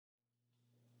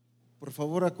Por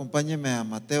favor, acompáñeme a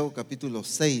Mateo capítulo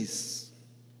 6.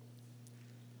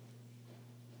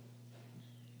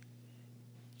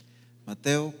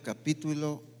 Mateo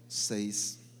capítulo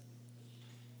 6.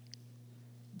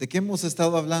 ¿De qué hemos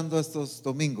estado hablando estos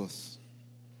domingos?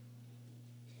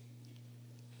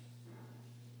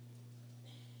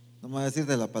 No me voy a decir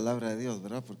de la palabra de Dios,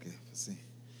 ¿verdad? Porque pues, sí.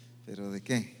 ¿Pero de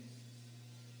qué?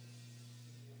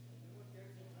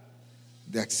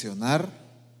 De accionar,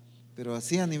 pero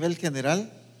así a nivel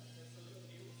general,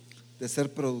 de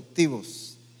ser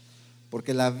productivos.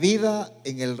 Porque la vida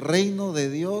en el reino de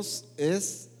Dios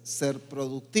es ser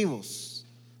productivos.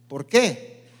 ¿Por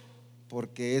qué?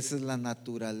 Porque esa es la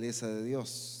naturaleza de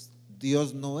Dios.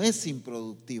 Dios no es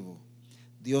improductivo,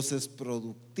 Dios es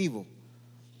productivo,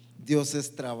 Dios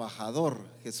es trabajador.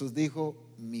 Jesús dijo: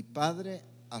 mi Padre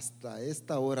hasta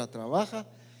esta hora trabaja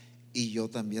y yo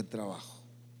también trabajo.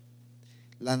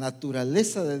 La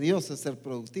naturaleza de Dios es ser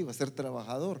productivo, es ser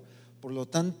trabajador. Por lo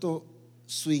tanto,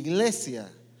 su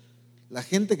iglesia, la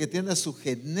gente que tiene su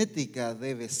genética,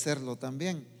 debe serlo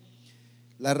también.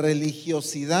 La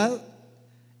religiosidad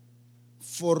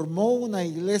formó una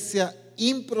iglesia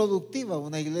improductiva,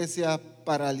 una iglesia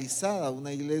paralizada,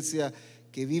 una iglesia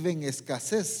que vive en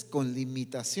escasez, con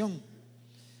limitación.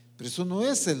 Pero eso no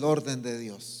es el orden de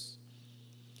Dios.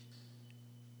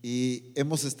 Y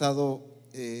hemos estado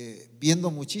viendo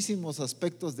muchísimos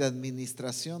aspectos de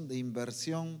administración, de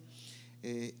inversión,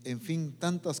 en fin,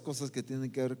 tantas cosas que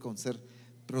tienen que ver con ser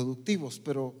productivos.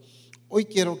 Pero hoy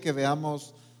quiero que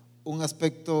veamos un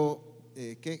aspecto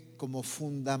que como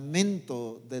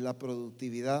fundamento de la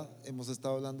productividad. Hemos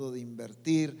estado hablando de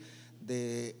invertir,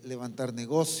 de levantar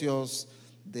negocios,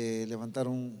 de levantar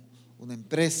una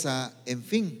empresa, en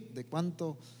fin, de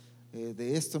cuánto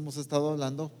de esto hemos estado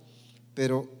hablando.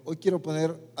 Pero hoy quiero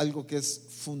poner algo que es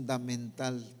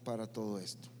fundamental para todo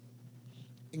esto.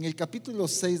 En el capítulo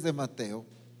 6 de Mateo,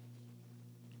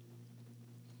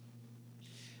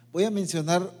 voy a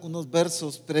mencionar unos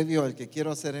versos previo al que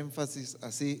quiero hacer énfasis,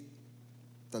 así,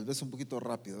 tal vez un poquito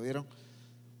rápido, ¿vieron?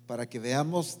 Para que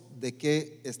veamos de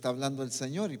qué está hablando el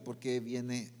Señor y por qué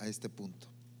viene a este punto.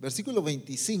 Versículo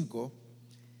 25,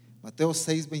 Mateo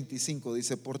 6, 25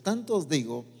 dice: por tanto os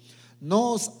digo,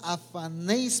 no os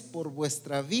afanéis por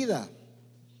vuestra vida,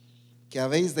 ¿que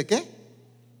habéis de qué?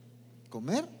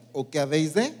 ¿Comer? ¿O que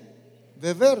habéis de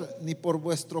beber? Ni por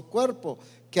vuestro cuerpo,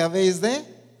 ¿que habéis de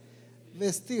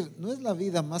vestir? ¿No es la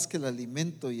vida más que el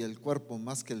alimento y el cuerpo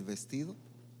más que el vestido?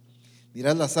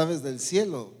 Mirad las aves del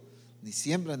cielo, ni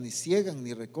siembran, ni ciegan,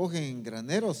 ni recogen en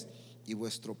graneros, y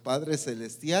vuestro Padre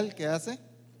celestial, ¿qué hace?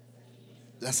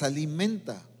 Las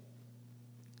alimenta.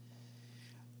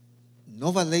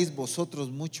 ¿No valéis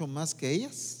vosotros mucho más que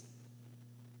ellas?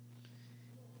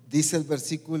 Dice el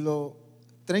versículo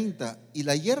 30: y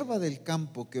la hierba del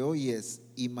campo que hoy es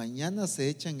y mañana se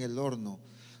echa en el horno,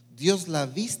 Dios la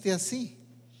viste así,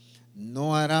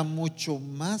 ¿no hará mucho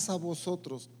más a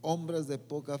vosotros, hombres de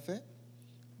poca fe?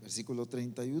 Versículo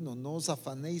 31: no os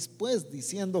afanéis pues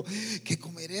diciendo, ¿qué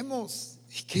comeremos?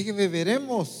 ¿Y qué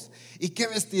beberemos? ¿Y qué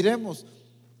vestiremos?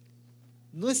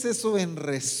 ¿No es eso en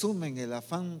resumen el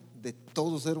afán de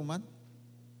todo ser humano?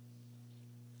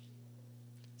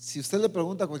 Si usted le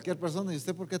pregunta a cualquier persona, ¿y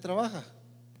usted por qué trabaja?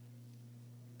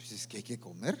 Pues es que hay que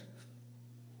comer,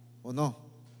 ¿o no?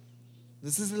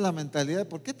 Esa es la mentalidad de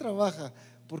por qué trabaja,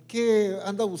 por qué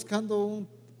anda buscando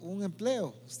un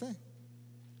empleo usted.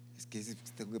 Es que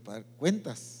tengo que pagar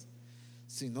cuentas,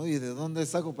 si no, ¿y de dónde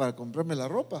saco para comprarme la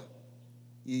ropa?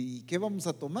 ¿Y qué vamos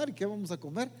a tomar? ¿Y qué vamos a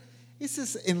comer? Ese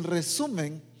es en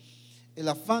resumen el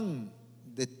afán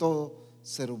de todo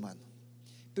ser humano.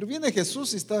 Pero viene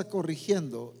Jesús y está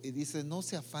corrigiendo y dice: no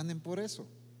se afanen por eso.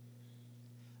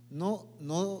 No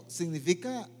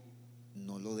significa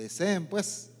no lo deseen,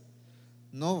 pues.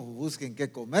 No busquen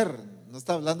qué comer. No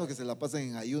está hablando que se la pasen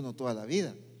en ayuno toda la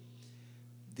vida.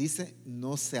 Dice: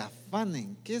 no se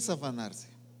afanen. ¿Qué es afanarse?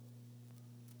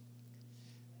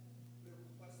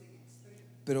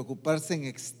 Preocuparse en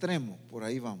extremo. Por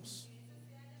ahí vamos.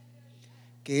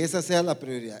 Que esa sea la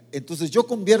prioridad. Entonces yo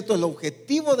convierto el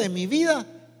objetivo de mi vida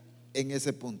en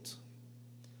ese punto.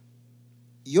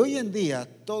 Y hoy en día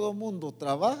todo mundo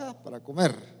trabaja para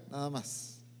comer, nada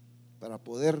más, para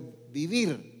poder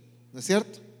vivir, ¿no es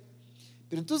cierto?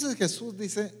 Pero entonces Jesús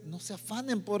dice: no se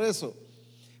afanen por eso.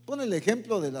 Pone el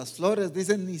ejemplo de las flores.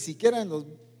 Dice, ni siquiera en los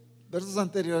versos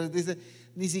anteriores, dice,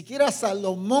 ni siquiera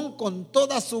Salomón con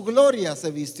toda su gloria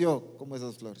se vistió como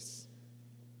esas flores.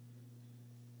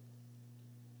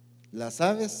 Las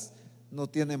aves no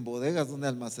tienen bodegas donde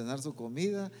almacenar su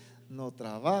comida, no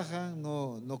trabajan,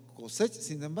 no cosechan.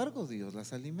 Sin embargo, Dios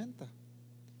las alimenta.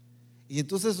 Y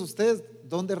entonces ustedes,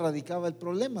 ¿dónde radicaba el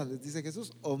problema? Les dice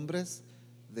Jesús, hombres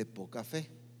de poca fe.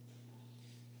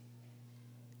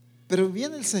 Pero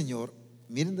viene el Señor,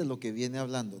 miren de lo que viene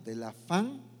hablando, del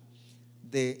afán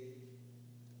de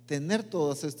tener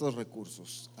todos estos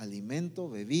recursos: alimento,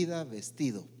 bebida,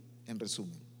 vestido, en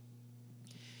resumen.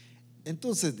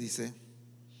 Entonces dice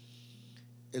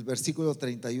el versículo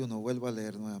 31, vuelvo a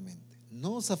leer nuevamente: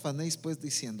 no os afanéis pues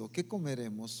diciendo, ¿qué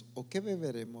comeremos? ¿O qué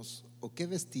beberemos? ¿O qué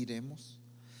vestiremos?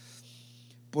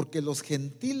 Porque los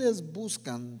gentiles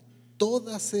buscan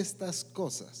todas estas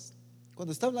cosas.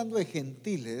 Cuando está hablando de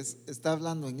gentiles, está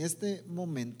hablando en este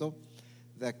momento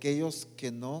de aquellos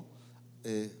que no,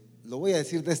 lo voy a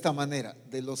decir de esta manera,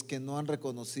 de los que no han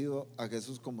reconocido a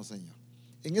Jesús como Señor.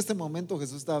 En este momento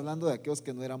Jesús está hablando de aquellos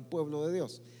que no eran pueblo de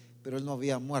Dios, pero Él no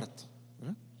había muerto,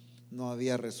 ¿verdad? No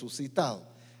había resucitado.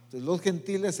 Entonces los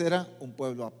gentiles eran un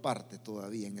pueblo aparte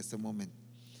todavía en este momento.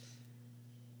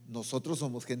 Nosotros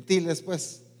somos gentiles,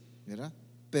 pues, ¿verdad?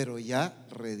 Pero ya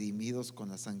redimidos con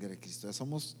la sangre de Cristo, ya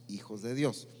somos hijos de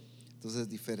Dios. Entonces es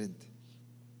diferente.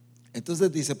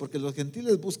 Entonces dice, porque los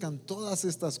gentiles buscan todas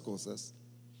estas cosas,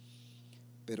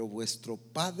 pero vuestro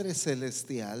Padre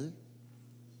Celestial,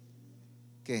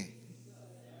 ¿qué?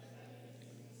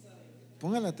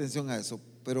 Pongan atención a eso.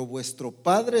 Pero vuestro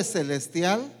Padre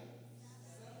Celestial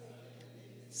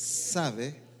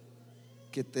sabe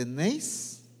que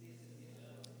tenéis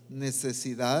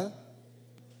necesidad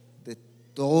de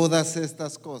todas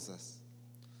estas cosas.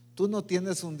 Tú no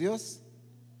tienes un Dios,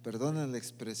 perdonen la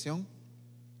expresión,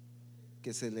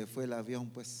 que se le fue el avión,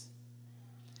 pues.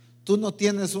 Tú no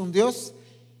tienes un Dios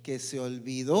que se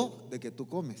olvidó de que tú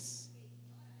comes,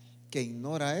 que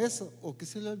ignora eso, o que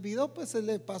se le olvidó, pues se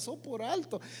le pasó por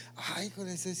alto. Ay, con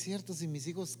eso es cierto, si mis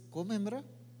hijos comen, ¿verdad?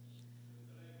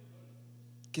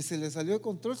 Que se le salió de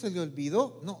control, se le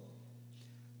olvidó. No,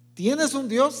 tienes un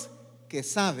Dios que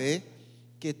sabe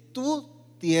que tú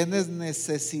tienes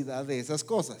necesidad de esas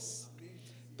cosas,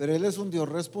 pero Él es un Dios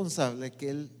responsable que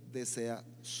Él desea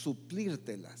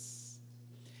suplírtelas.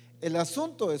 El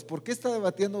asunto es, ¿por qué está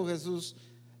debatiendo Jesús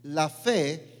la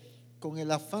fe con el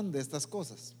afán de estas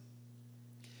cosas?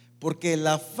 Porque el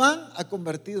afán ha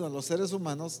convertido a los seres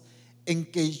humanos en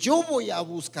que yo voy a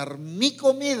buscar mi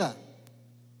comida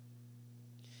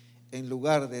en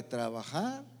lugar de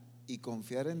trabajar y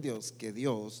confiar en Dios, que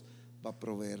Dios va a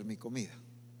proveer mi comida.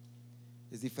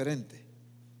 Es diferente.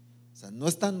 O sea, no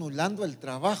está anulando el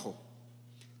trabajo,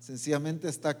 sencillamente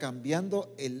está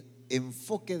cambiando el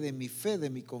enfoque de mi fe, de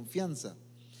mi confianza.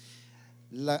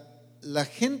 La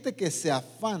gente que se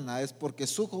afana es porque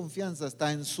su confianza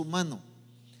está en su mano,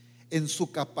 en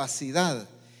su capacidad,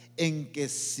 en que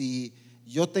si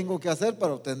yo tengo que hacer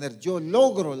para obtener, yo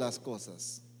logro las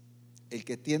cosas. El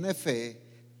que tiene fe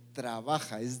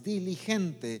trabaja, es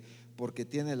diligente, porque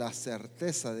tiene la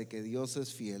certeza de que Dios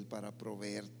es fiel para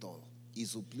proveer todo y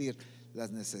suplir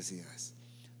las necesidades.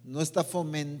 No está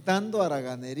fomentando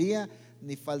haraganería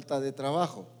ni falta de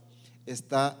trabajo,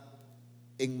 está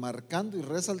enmarcando y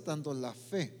resaltando la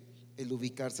fe, el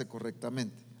ubicarse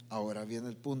correctamente. Ahora viene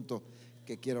el punto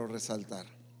que quiero resaltar.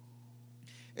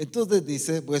 Entonces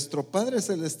dice, vuestro Padre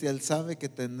Celestial sabe que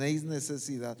tenéis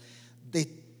necesidad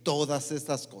de todas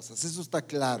estas cosas. Eso está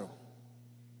claro.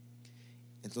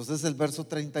 Entonces el verso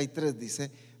 33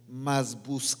 dice, mas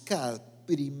buscad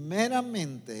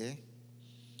primeramente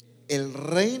el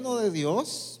reino de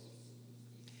Dios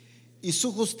y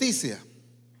su justicia,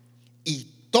 y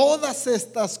todas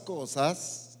estas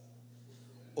cosas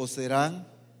os serán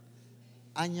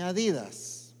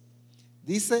añadidas.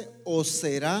 Dice, os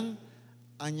serán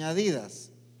añadidas.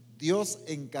 Dios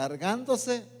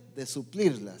encargándose de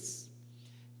suplirlas,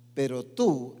 pero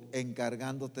tú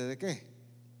encargándote de ¿qué?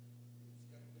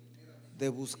 De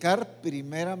buscar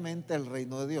primeramente el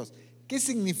reino de Dios. ¿Qué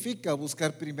significa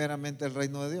buscar primeramente el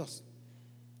reino de Dios?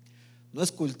 No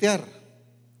es cultear,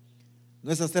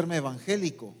 no es hacerme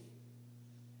evangélico.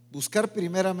 Buscar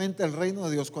primeramente el reino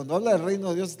de Dios. Cuando habla del reino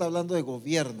de Dios está hablando de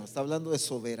gobierno, está hablando de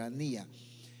soberanía.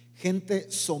 Gente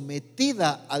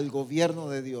sometida al gobierno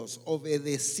de Dios,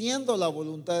 obedeciendo la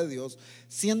voluntad de Dios,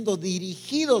 siendo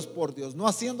dirigidos por Dios, no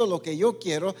haciendo lo que yo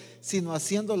quiero, sino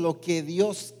haciendo lo que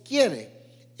Dios quiere.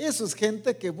 Eso es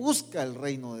gente que busca el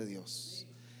reino de Dios.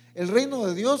 El reino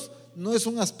de Dios no es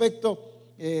un aspecto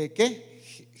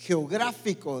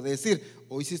geográfico, de decir,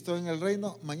 hoy sí estoy en el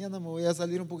reino, mañana me voy a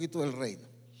salir un poquito del reino,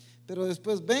 pero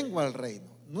después vengo al reino.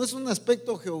 No es un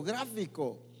aspecto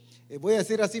geográfico, voy a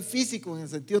decir así, físico, en el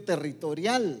sentido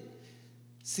territorial,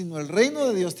 sino el reino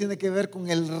de Dios tiene que ver con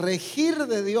el regir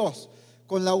de Dios,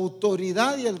 con la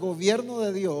autoridad y el gobierno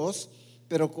de Dios,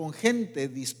 pero con gente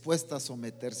dispuesta a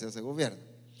someterse a ese gobierno.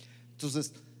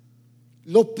 Entonces,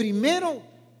 Lo primero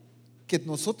que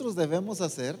nosotros debemos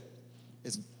hacer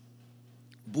es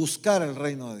buscar el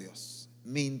reino de Dios.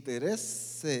 Mi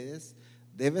interés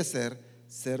debe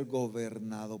ser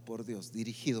gobernado por Dios,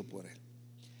 dirigido por Él.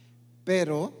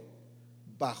 Pero,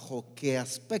 ¿bajo qué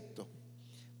aspecto?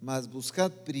 Mas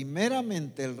buscad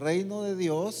primeramente el reino de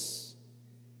Dios,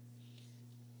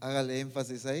 hágale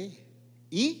énfasis ahí,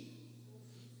 y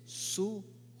su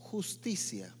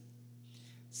justicia.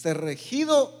 Ser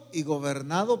regido y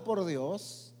gobernado por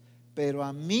Dios, pero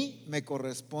a mí me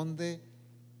corresponde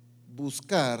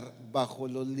buscar bajo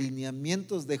los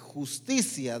lineamientos de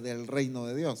justicia del reino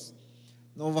de Dios,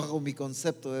 no bajo mi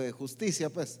concepto de justicia.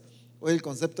 Pues hoy el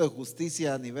concepto de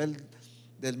justicia a nivel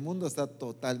del mundo está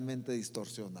totalmente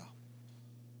distorsionado.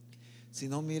 Si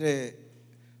no, mire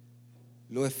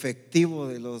lo efectivo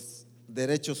de los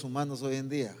derechos humanos hoy en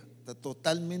día, está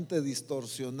totalmente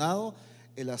distorsionado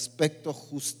el aspecto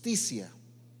justicia.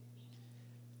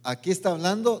 Aquí está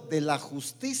hablando de la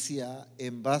justicia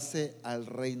en base al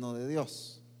reino de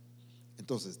Dios.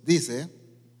 Entonces dice: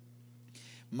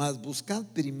 mas buscad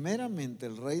primeramente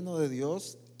el reino de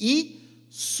Dios y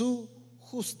su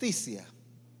justicia.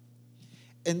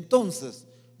 Entonces,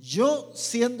 yo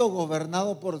siendo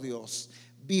gobernado por Dios,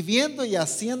 viviendo y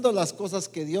haciendo las cosas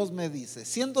que Dios me dice,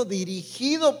 siendo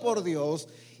dirigido por Dios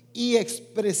y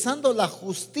expresando la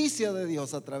justicia de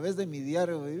Dios a través de mi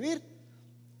diario vivir,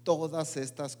 todas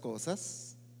estas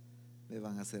cosas me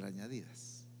van a ser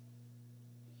añadidas.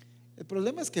 El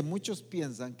problema es que muchos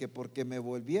piensan que porque me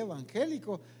volví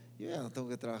evangélico, yo ya no tengo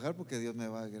que trabajar porque Dios me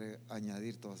va a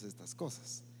añadir todas estas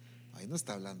cosas. Ahí no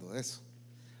está hablando de eso.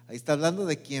 Ahí está hablando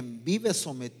de quien vive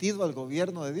sometido al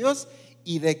gobierno de Dios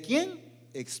y de quien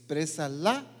expresa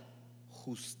la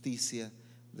justicia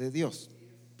de Dios.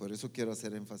 Por eso quiero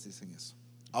hacer énfasis en eso.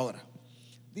 Ahora,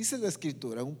 dice la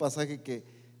Escritura, un pasaje que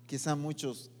quizá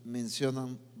muchos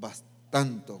mencionan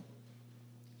bastante.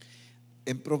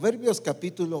 En Proverbios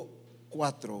capítulo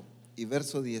 4 y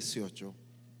verso 18.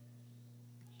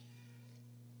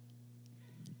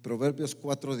 Proverbios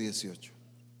 4, 18.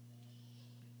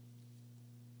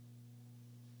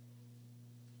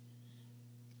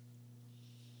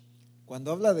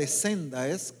 Cuando habla de senda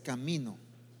es camino.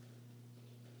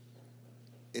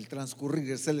 El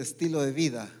transcurrir es el estilo de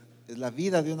vida, es la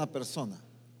vida de una persona.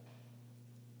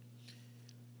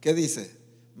 ¿Qué dice?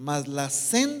 Mas la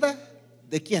senda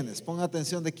de quiénes, ponga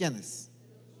atención, de quiénes.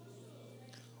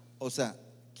 O sea,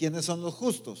 ¿quiénes son los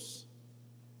justos?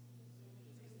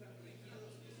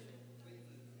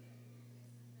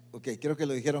 Ok, creo que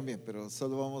lo dijeron bien, pero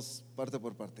solo vamos parte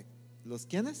por parte. ¿Los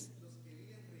quiénes?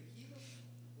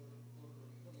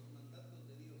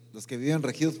 Los que viven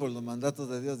regidos por los mandatos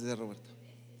de Dios, dice Roberto.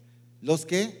 Los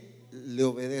que le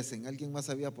obedecen. ¿Alguien más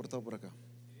había aportado por acá?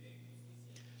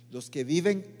 Los que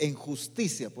viven en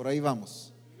justicia, por ahí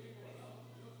vamos.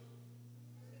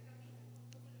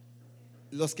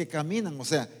 Los que caminan, o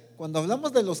sea, cuando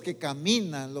hablamos de los que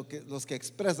caminan, los que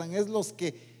expresan, es los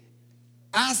que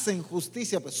hacen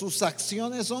justicia, pues sus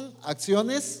acciones son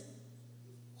acciones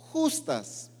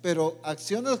justas, pero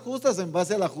acciones justas en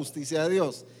base a la justicia de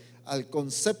Dios, al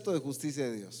concepto de justicia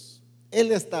de Dios.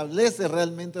 Él establece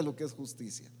realmente lo que es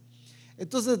justicia.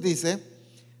 Entonces dice: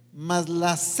 mas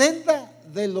la senda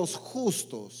de los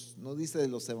justos, no dice de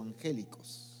los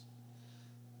evangélicos,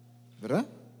 ¿verdad?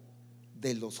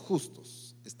 De los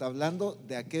justos. Está hablando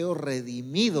de aquellos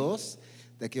redimidos,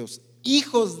 de aquellos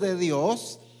hijos de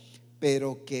Dios,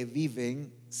 pero que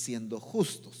viven siendo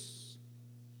justos.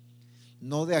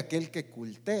 No de aquel que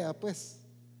cultea, pues.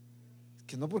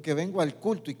 Que no porque vengo al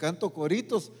culto y canto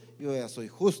coritos, yo ya soy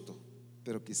justo,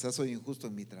 pero quizás soy injusto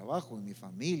en mi trabajo, en mi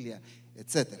familia,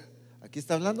 etcétera. Aquí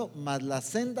está hablando, mas la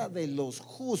senda de los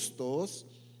justos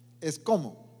es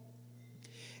como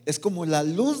la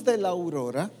luz de la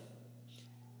aurora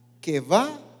que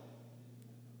va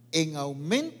en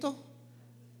aumento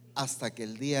hasta que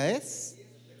el día es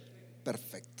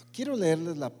perfecto. Quiero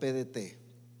leerles la PDT.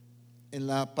 En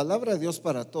la palabra de Dios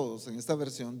para todos, en esta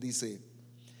versión dice: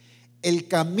 el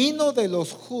camino de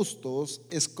los justos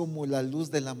es como la luz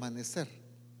del amanecer,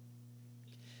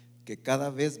 que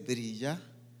cada vez brilla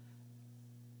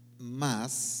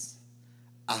más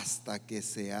hasta que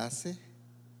se hace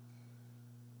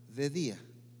de día.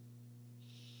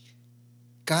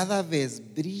 Cada vez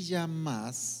brilla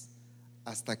más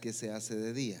hasta que se hace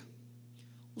de día.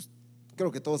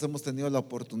 Creo que todos hemos tenido la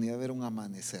oportunidad de ver un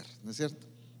amanecer, ¿no es cierto?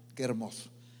 Qué hermoso.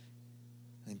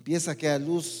 Empieza aquella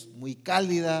luz muy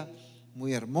cálida,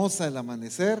 muy hermosa el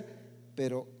amanecer,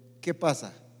 pero ¿qué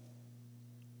pasa?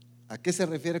 ¿A qué se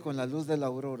refiere con la luz de la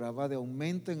aurora? Va de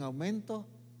aumento en aumento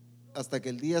hasta que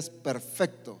el día es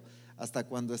perfecto, hasta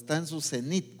cuando está en su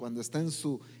cenit, cuando está en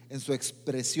su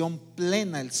expresión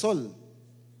plena el sol.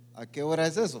 ¿A qué hora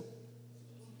es eso?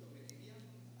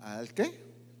 ¿Al qué?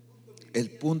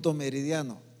 El punto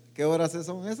meridiano. ¿Qué horas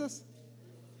son esas?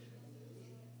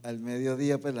 Al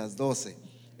mediodía, pues las 12.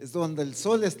 Es donde el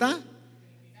sol está.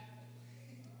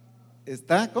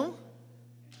 ¿Está cómo?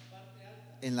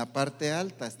 En la parte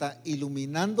alta, está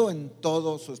iluminando en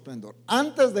todo su esplendor.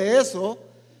 Antes de eso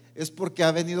es porque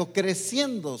ha venido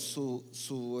creciendo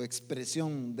su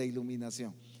expresión de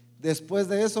iluminación. Después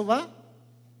de eso va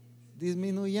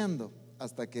disminuyendo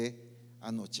hasta que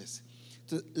anochece.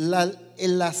 Entonces,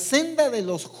 la senda de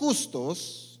los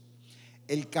justos,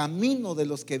 el camino de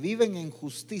los que viven en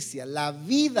justicia, la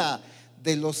vida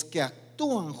de los que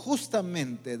actúan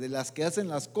justamente, de las que hacen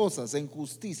las cosas en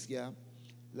justicia,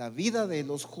 la vida de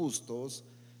los justos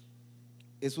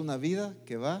es una vida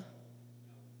que va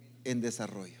en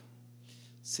desarrollo,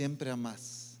 siempre a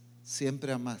más,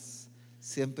 siempre a más,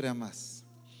 siempre a más.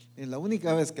 En la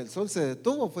única vez que el sol se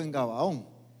detuvo fue en Gabaón,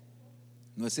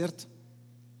 ¿no es cierto?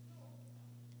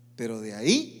 Pero de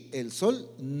ahí el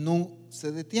sol no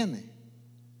se detiene.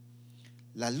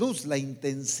 La luz, la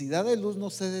intensidad de luz no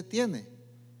se detiene,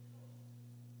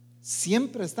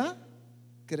 siempre está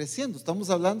creciendo. Estamos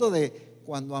hablando de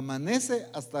cuando amanece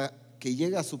hasta que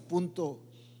llega a su punto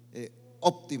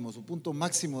óptimo, su punto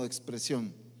máximo de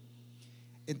expresión.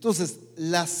 Entonces,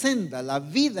 la senda, la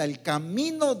vida, el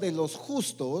camino de los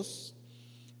justos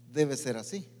debe ser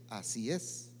así, así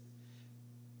es.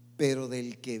 Pero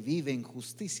del que vive en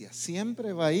justicia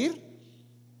siempre va a ir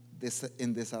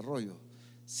en desarrollo,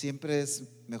 siempre es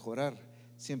mejorar,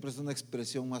 siempre es una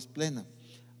expresión más plena,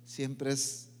 siempre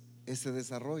es ese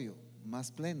desarrollo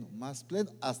más pleno,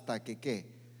 hasta que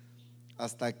 ¿qué?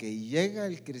 Hasta que llega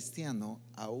el cristiano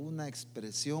a una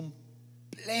expresión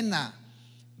plena,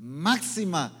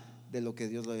 máxima de lo que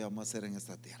Dios lo llamó a hacer en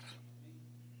esta tierra.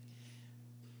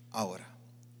 Ahora,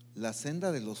 la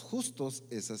senda de los justos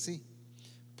es así.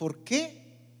 ¿Por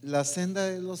qué la senda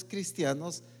de los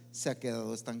cristianos se ha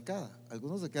quedado estancada?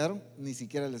 Algunos se quedaron, ni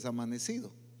siquiera les ha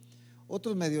amanecido.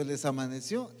 Otros medio les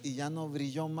amaneció y ya no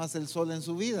brilló más el sol en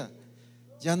su vida.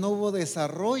 Ya no hubo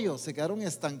desarrollo, se quedaron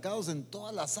estancados en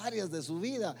todas las áreas de su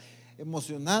vida,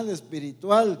 emocional,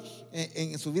 espiritual,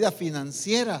 en su vida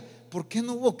financiera. ¿Por qué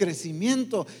no hubo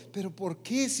crecimiento? Pero ¿por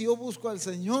qué si yo busco al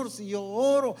Señor, si yo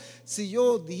oro, si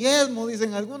yo diezmo,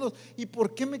 dicen algunos, y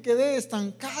por qué me quedé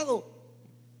estancado?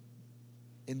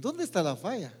 ¿En dónde está la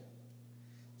falla?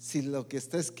 Si lo que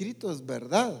está escrito es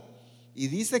verdad y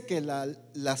dice que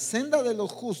la senda de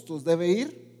los justos debe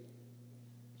ir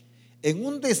en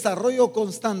un desarrollo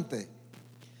constante.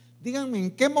 Díganme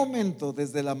en qué momento,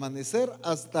 desde el amanecer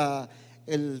hasta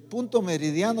el punto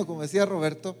meridiano, como decía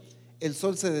Roberto, el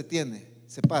sol se detiene,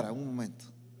 se para un momento.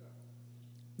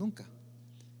 Nunca.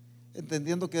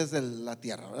 Entendiendo que es de la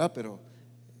tierra, ¿verdad? Pero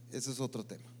ese es otro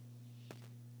tema.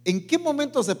 ¿En qué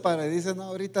momento se para? Y dice, no,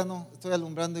 ahorita no, estoy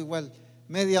alumbrando igual.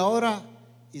 Media hora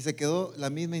y se quedó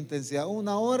la misma intensidad.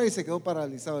 Una hora y se quedó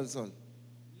paralizado el sol.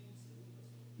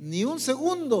 Ni un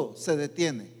segundo se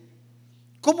detiene.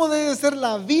 ¿Cómo debe ser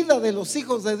la vida de los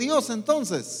hijos de Dios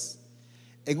entonces?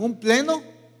 En un pleno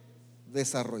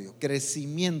desarrollo,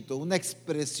 crecimiento, una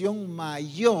expresión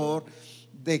mayor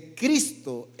de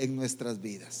Cristo en nuestras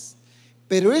vidas.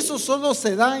 Pero eso solo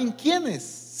se da en quienes,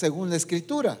 según la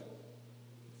Escritura,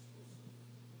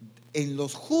 en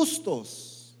los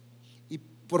justos. Y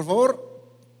por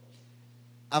favor,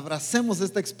 abracemos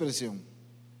esta expresión.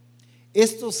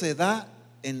 Esto se da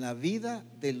en la vida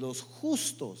de los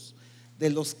justos, de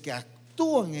los que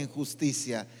actúan en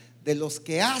justicia, de los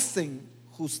que hacen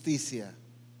justicia.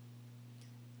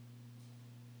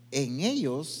 En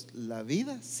ellos la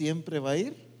vida siempre va a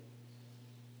ir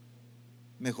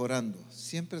mejorando,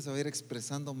 siempre se va a ir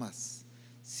expresando más,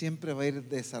 siempre va a ir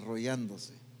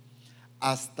desarrollándose,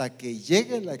 hasta que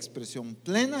llegue la expresión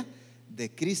plena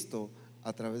de Cristo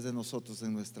a través de nosotros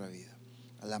en nuestra vida,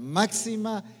 a la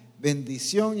máxima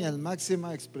bendición y a la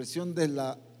máxima expresión de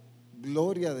la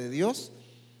gloria de Dios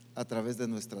a través de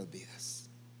nuestras vidas.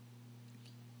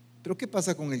 Pero ¿qué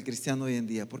pasa con el cristiano hoy en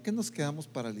día? ¿Por qué nos quedamos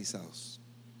paralizados?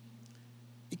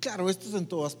 Y claro, esto es en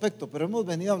todo aspecto, pero hemos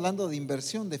venido hablando de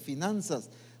inversión, de finanzas,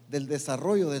 del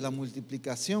desarrollo, de la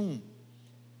multiplicación.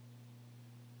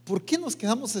 ¿Por qué nos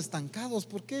quedamos estancados?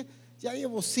 ¿Por qué ya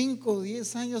llevo 5 o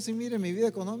 10 años y mire mi vida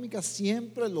económica,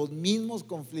 siempre los mismos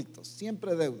conflictos,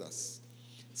 siempre deudas,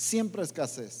 siempre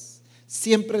escasez,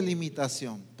 siempre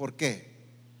limitación? ¿Por qué?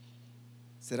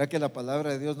 ¿Será que la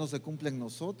palabra de Dios no se cumple en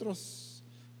nosotros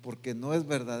porque no es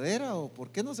verdadera o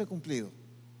por qué no se ha cumplido?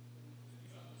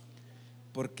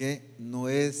 porque no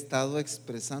he estado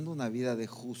expresando una vida de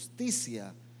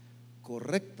justicia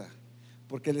correcta.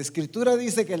 Porque la Escritura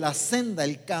dice que la senda,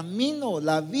 el camino,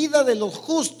 la vida de los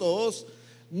justos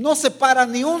no se para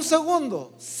ni un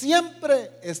segundo,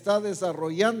 siempre está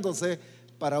desarrollándose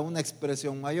para una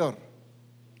expresión mayor,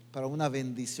 para una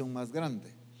bendición más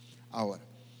grande. Ahora,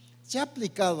 ya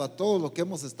aplicado a todo lo que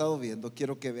hemos estado viendo,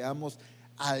 quiero que veamos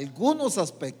algunos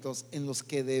aspectos en los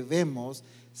que debemos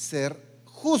ser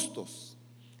justos.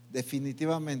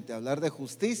 Definitivamente, hablar de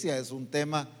justicia es un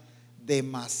tema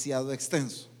demasiado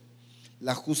extenso.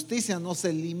 La justicia no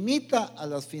se limita a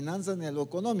las finanzas ni a lo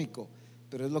económico,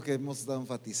 pero es lo que hemos estado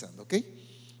enfatizando, ¿ok?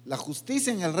 La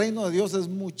justicia en el reino de Dios es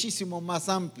muchísimo más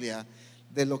amplia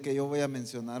de lo que yo voy a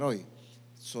mencionar hoy.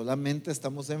 Solamente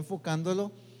estamos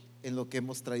enfocándolo en lo que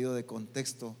hemos traído de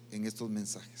contexto en estos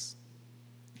mensajes.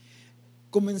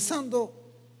 Comenzando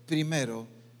primero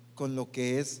con lo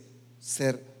que es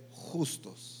ser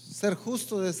justos. ¿Ser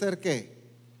justo de ser qué?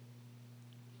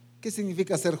 ¿Qué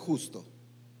significa ser justo?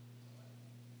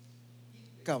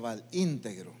 Cabal,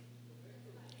 íntegro,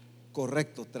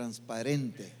 correcto,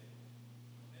 transparente,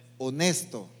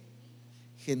 honesto,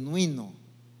 genuino.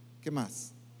 ¿Qué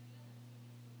más?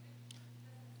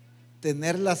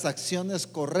 Tener las acciones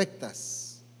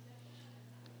correctas,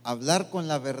 hablar con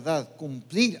la verdad,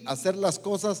 cumplir, hacer las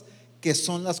cosas que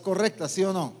son las correctas, ¿sí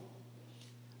o no?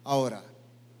 Ahora,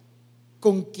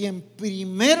 con quien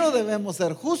primero debemos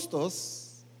ser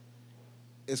justos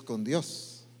es con Dios.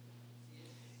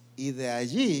 Y de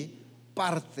allí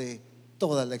parte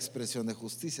toda la expresión de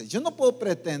justicia. Yo no puedo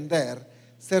pretender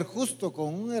ser justo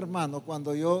con un hermano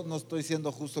cuando yo no estoy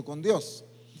siendo justo con Dios.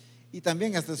 Y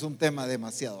también este es un tema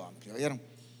demasiado amplio, ¿vieron?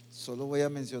 Solo voy a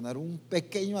mencionar un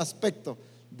pequeño aspecto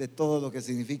de todo lo que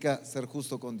significa ser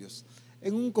justo con Dios.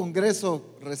 En un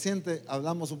congreso reciente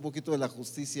hablamos un poquito de la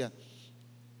justicia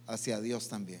hacia Dios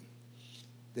también.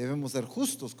 Debemos ser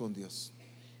justos con Dios.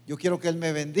 Yo quiero que Él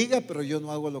me bendiga, pero yo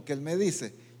no hago lo que Él me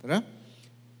dice, ¿verdad?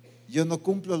 Yo no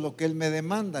cumplo lo que Él me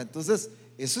demanda. Entonces,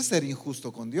 eso es ser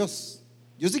injusto con Dios.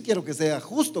 Yo sí quiero que sea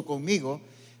justo conmigo,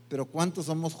 pero ¿cuántos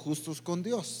somos justos con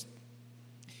Dios?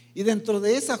 Y dentro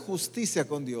de esa justicia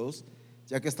con Dios,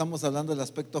 ya que estamos hablando del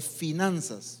aspecto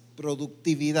finanzas,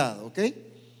 productividad, ¿ok?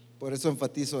 Por eso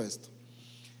enfatizo esto.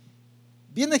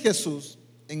 Viene Jesús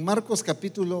en Marcos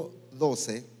capítulo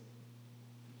 12,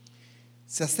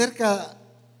 se acerca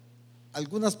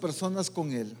algunas personas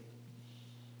con Él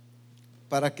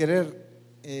para querer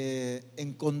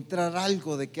encontrar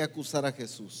algo de qué acusar a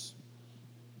Jesús.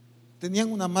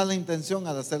 Tenían una mala intención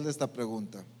al hacerle esta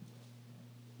pregunta.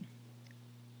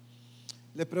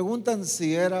 Le preguntan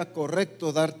si era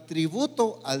correcto dar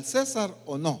tributo al César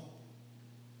o no.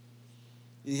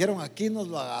 Y dijeron, aquí nos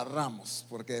lo agarramos,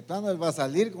 porque de plano él va a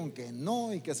salir con que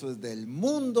no, y que eso es del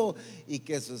mundo, y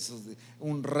que eso es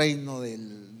un reino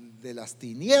de las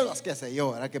tinieblas, qué sé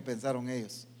yo, ¿verdad? ¿Qué pensaron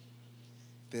ellos?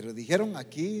 Pero dijeron,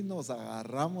 aquí nos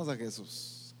agarramos a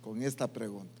Jesús con esta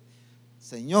pregunta.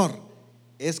 Señor,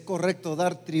 ¿es correcto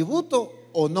dar tributo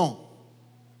o no?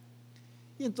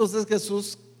 Y entonces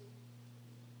Jesús,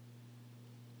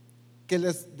 ¿qué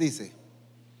les dice?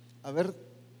 A ver,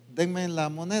 denme la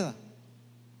moneda.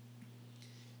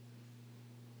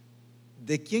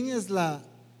 ¿De quién es la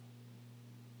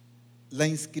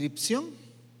inscripción?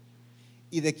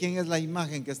 ¿Y de quién es la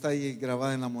imagen que está ahí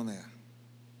grabada en la moneda?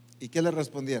 ¿Y qué le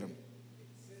respondieron?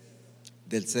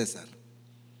 Del César.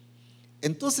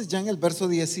 Entonces ya en el verso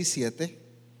 17,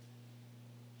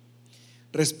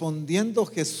 respondiendo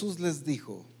Jesús les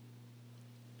dijo: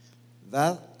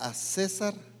 dad a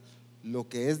César lo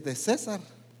que es de César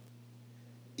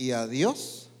y a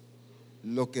Dios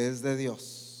lo que es de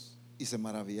Dios. Y se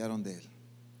maravillaron de él.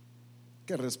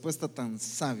 Qué respuesta tan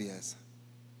sabia esa.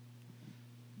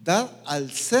 Dad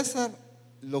al César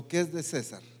lo que es de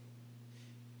César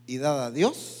y dad a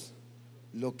Dios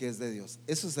lo que es de Dios.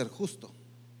 Eso es ser justo.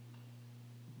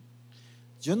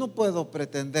 Yo no puedo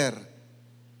pretender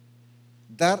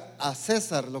dar a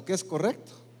César lo que es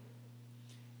correcto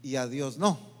y a Dios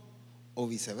no, o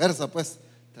viceversa, pues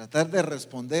tratar de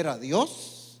responder a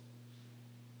Dios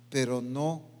pero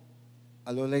no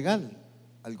a lo legal,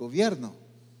 al gobierno.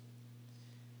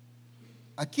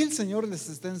 Aquí el Señor les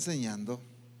está enseñando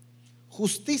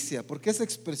justicia, porque esa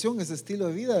expresión es estilo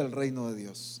de vida del reino de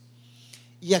Dios.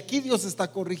 Y aquí Dios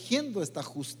está corrigiendo esta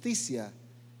justicia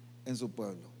en su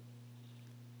pueblo,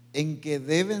 en que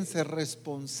deben ser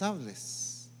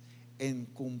responsables en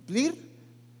cumplir,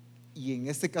 y en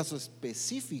este caso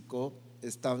específico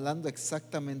está hablando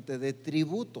exactamente de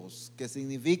tributos, que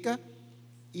significa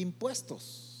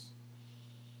impuestos.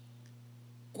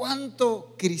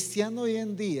 ¿Cuánto cristiano hoy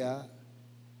en día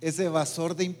es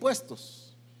evasor de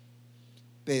impuestos,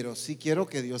 pero sí quiero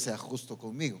que Dios sea justo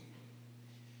conmigo,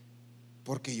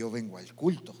 porque yo vengo al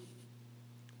culto,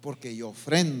 porque yo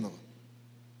ofrendo.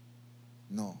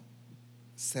 No,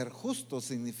 ser justo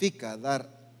significa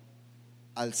dar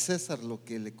al César lo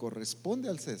que le corresponde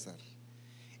al César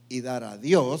y dar a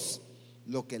Dios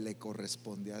lo que le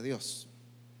corresponde a Dios.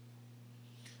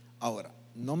 Ahora,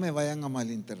 no me vayan a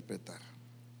malinterpretar.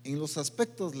 En los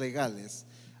aspectos legales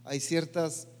hay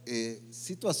ciertas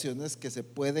situaciones que se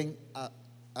pueden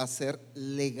hacer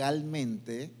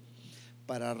legalmente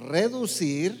para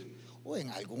reducir o en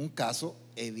algún caso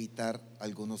evitar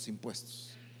algunos impuestos,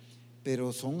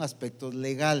 pero son aspectos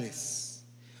legales.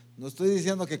 No estoy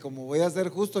diciendo que como voy a ser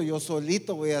justo, yo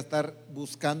solito voy a estar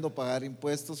buscando pagar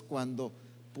impuestos cuando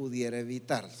pudiera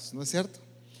evitarlos, ¿no es cierto?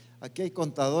 Aquí hay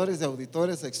contadores y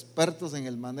auditores expertos en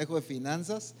el manejo de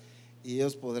finanzas y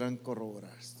ellos podrán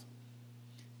corroborar esto.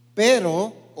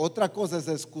 Pero otra cosa es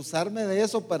excusarme de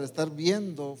eso para estar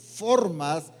viendo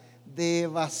formas de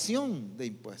evasión de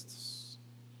impuestos.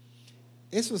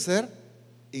 Eso es ser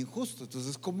injusto.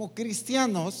 Entonces, como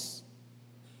cristianos,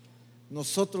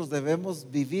 nosotros debemos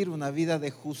vivir una vida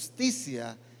de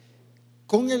justicia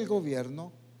con el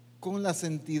gobierno, con las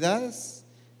entidades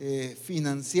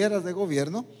financieras de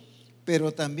gobierno,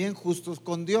 pero también justos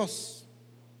con Dios.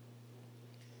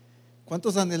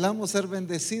 ¿Cuántos anhelamos ser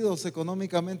bendecidos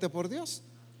económicamente por Dios?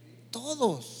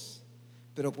 Todos.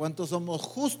 Pero ¿cuántos somos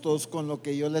justos con lo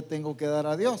que yo le tengo que dar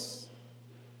a Dios?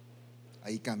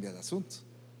 Ahí cambia el asunto.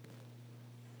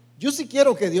 Yo sí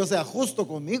quiero que Dios sea justo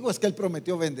conmigo, es que Él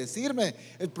prometió bendecirme,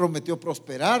 Él prometió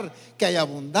prosperar, que haya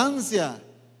abundancia.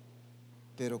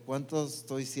 Pero ¿cuánto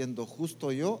estoy siendo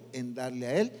justo yo en darle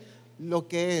a Él lo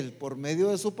que Él, por medio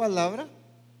de su palabra,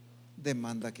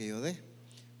 demanda que yo dé?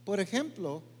 Por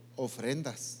ejemplo,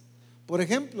 ofrendas. Por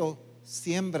ejemplo,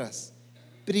 siembras,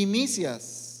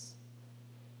 primicias,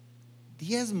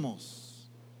 diezmos.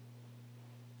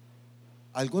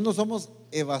 Algunos somos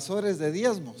evasores de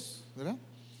diezmos, ¿verdad?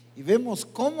 Y vemos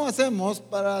cómo hacemos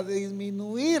para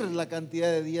disminuir la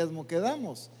cantidad de diezmo que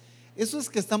damos. Eso es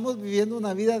que estamos viviendo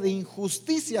una vida de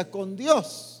injusticia con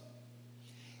Dios.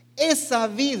 Esa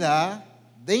vida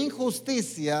de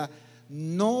injusticia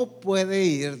no puede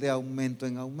ir de aumento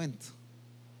en aumento.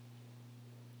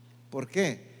 ¿Por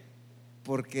qué?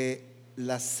 Porque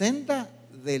la senda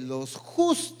de los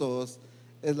justos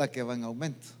es la que va en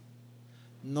aumento,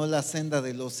 no la senda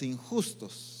de los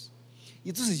injustos. Y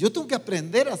entonces yo tengo que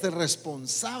aprender a ser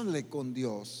responsable con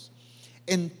Dios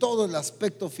en todo el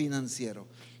aspecto financiero,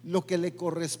 lo que le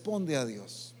corresponde a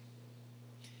Dios.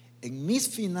 En mis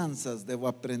finanzas debo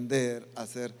aprender a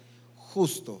ser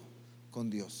justo con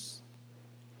Dios.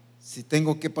 Si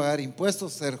tengo que pagar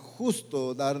impuestos, ser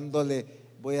justo dándole,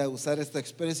 voy a usar esta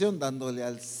expresión, dándole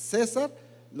al César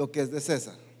lo que es de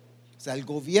César. O sea, al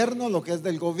gobierno lo que es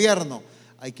del gobierno,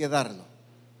 hay que darlo.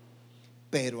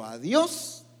 Pero a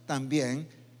Dios también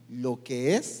lo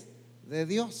que es de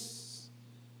Dios.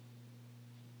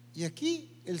 Y aquí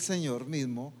el Señor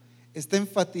mismo está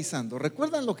enfatizando.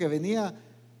 ¿Recuerdan lo que venía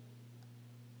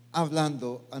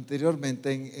hablando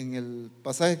anteriormente en el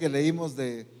pasaje que leímos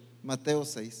de Mateo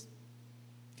 6?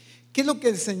 ¿Qué es lo que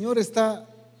el Señor está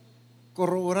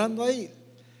corroborando ahí?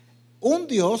 Un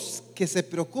Dios que se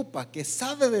preocupa, que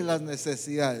sabe de las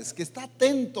necesidades, que está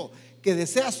atento, que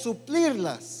desea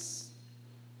suplirlas.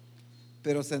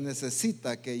 Pero se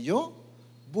necesita que yo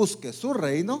busque su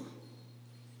reino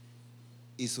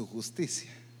y su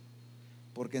justicia.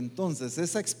 Porque entonces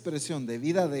esa expresión de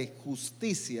vida de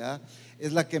justicia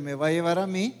es la que me va a llevar a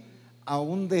mí a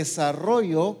un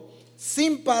desarrollo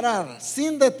sin parar,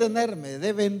 sin detenerme,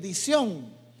 de bendición,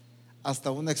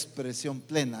 hasta una expresión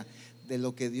plena de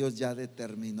lo que Dios ya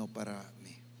determinó para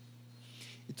mí.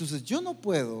 Entonces yo no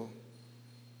puedo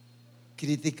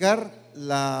criticar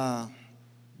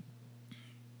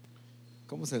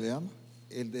 ¿cómo se le llama?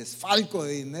 El desfalco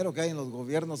de dinero que hay en los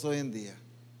gobiernos hoy en día.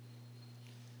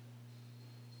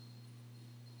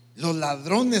 Los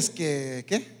ladrones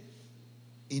que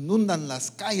inundan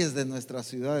las calles de nuestras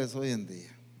ciudades hoy en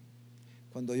día,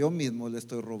 cuando yo mismo le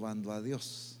estoy robando a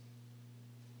Dios.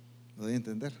 ¿Lo doy a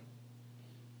entender?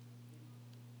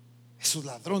 Esos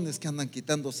ladrones que andan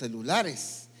quitando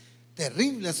celulares,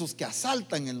 terribles esos que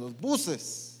asaltan en los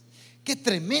buses. Qué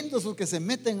tremendo esos que se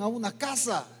meten a una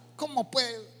casa. ¿Cómo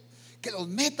puede que los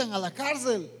metan a la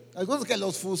cárcel? Algunos que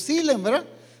los fusilen, ¿verdad?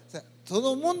 O sea,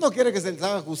 todo el mundo quiere que se les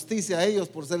haga justicia a ellos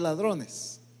por ser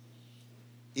ladrones.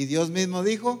 Y Dios mismo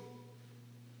dijo: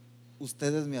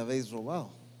 ustedes me habéis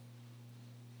robado.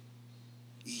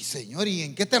 Y Señor, ¿y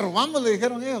en qué te robamos?, le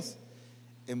dijeron ellos.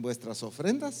 En vuestras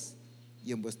ofrendas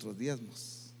y en vuestros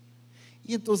diezmos.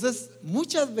 Y entonces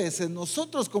muchas veces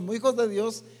nosotros como hijos de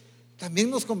Dios también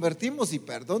nos convertimos, y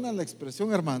perdonan la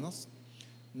expresión, hermanos,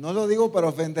 no lo digo para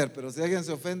ofender, pero si alguien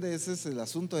se ofende, ese es el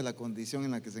asunto de la condición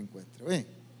en la que se encuentra. Oye,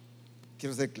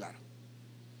 quiero ser claro.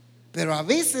 Pero a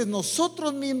veces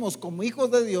nosotros mismos como hijos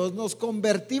de Dios nos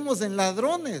convertimos en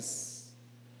ladrones,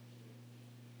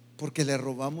 porque le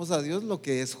robamos a Dios lo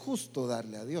que es justo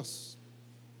darle a Dios.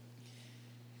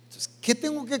 Entonces, ¿qué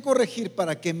tengo que corregir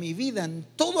para que mi vida en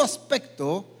todo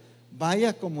aspecto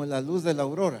vaya como la luz de la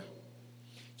aurora?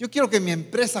 Yo quiero que mi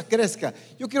empresa crezca,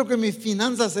 yo quiero que mis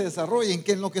finanzas se desarrollen,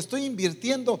 que en lo que estoy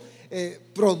invirtiendo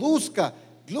produzca.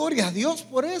 Gloria a Dios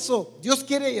por eso. Dios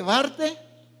quiere llevarte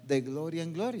de gloria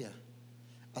en gloria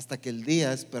hasta que el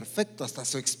día es perfecto, hasta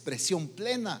su expresión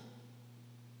plena,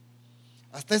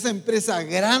 hasta esa empresa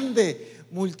grande,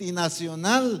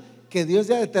 multinacional que Dios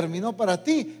ya determinó para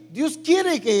ti. Dios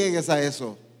quiere que llegues a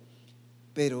eso,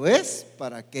 pero es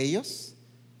para aquellos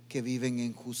que viven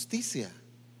en justicia,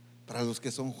 para los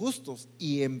que son justos.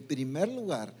 Y en primer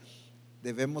lugar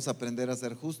debemos aprender a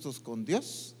ser justos con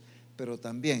Dios, pero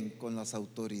también con las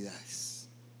autoridades,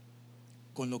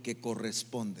 con lo que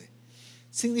corresponde.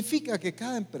 Significa que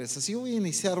cada empresa, si yo voy a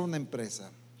iniciar una empresa,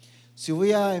 si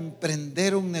voy a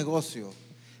emprender un negocio,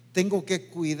 tengo que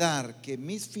cuidar que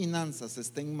mis finanzas se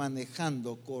estén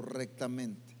manejando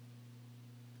correctamente.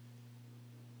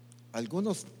 A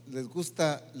algunos les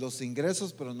gustan los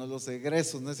ingresos, pero no los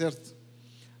egresos, ¿no es cierto?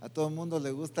 A todo el mundo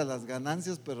le gustan las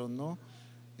ganancias, pero no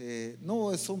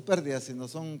son pérdidas, sino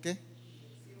son ¿qué?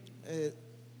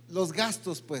 Los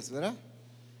gastos, pues, ¿verdad?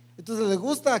 Entonces les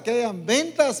gusta que hayan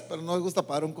ventas, pero no les gusta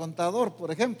pagar un contador,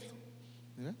 por ejemplo,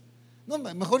 ¿verdad? No,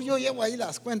 mejor yo llevo ahí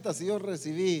las cuentas. Y yo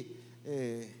recibí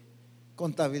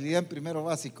contabilidad en primero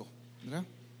básico, ¿verdad?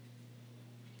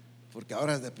 Porque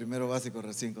ahora es de primero básico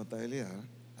recién contabilidad, ¿verdad?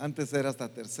 Antes era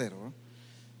hasta tercero, ¿verdad?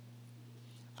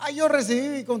 Yo recibí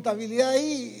mi contabilidad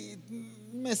ahí,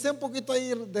 me sé un poquito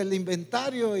ahí del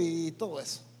inventario y todo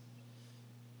eso.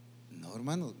 No,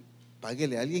 hermano,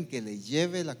 páguele a alguien que le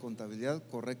lleve la contabilidad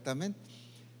correctamente.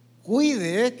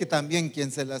 Cuide que también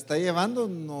quien se la está llevando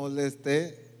no le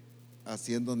esté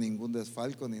haciendo ningún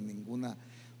desfalco ni ninguna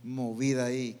movida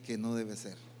ahí que no debe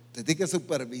ser. Usted tiene que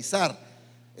supervisar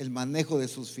el manejo de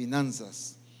sus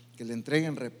finanzas, que le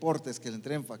entreguen reportes, que le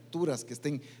entreguen facturas, que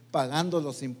estén pagando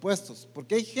los impuestos.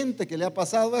 Porque hay gente que le ha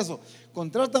pasado eso: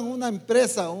 contratan una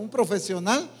empresa o un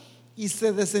profesional y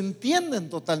se desentienden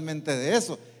totalmente de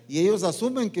eso, y ellos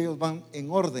asumen que ellos van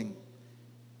en orden,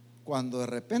 cuando de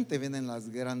repente vienen las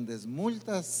grandes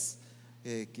multas,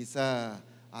 quizá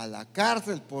a la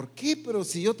cárcel. ¿Por qué? Pero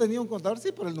si yo tenía un contador, sí,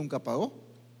 pero él nunca pagó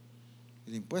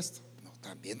el impuesto. No,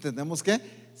 también tenemos que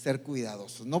ser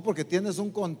cuidadosos. No porque tienes un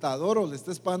contador o le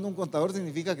estés pagando un contador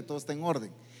significa que todo está en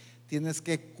orden. Tienes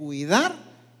que cuidar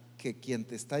que quien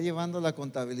te está llevando la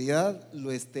contabilidad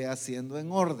lo esté haciendo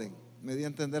en orden. ¿Me di a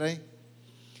entender ahí?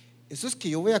 Eso es que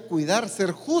yo voy a cuidar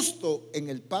ser justo en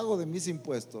el pago de mis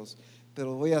impuestos,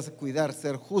 pero voy a cuidar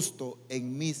ser justo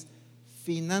en mis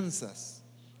finanzas.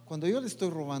 Cuando yo le estoy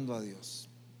robando a Dios,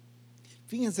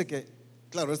 fíjense que,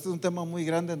 claro, este es un tema muy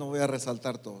grande, no voy a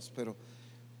resaltar todos, pero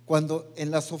cuando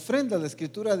en las ofrendas la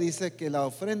Escritura dice que la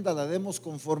ofrenda la demos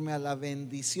conforme a la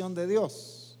bendición de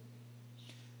Dios,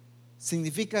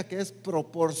 significa que es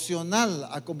proporcional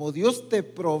a como Dios te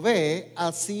provee,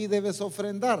 así debes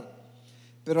ofrendar.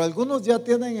 Pero algunos ya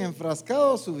tienen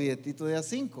enfrascado su billetito de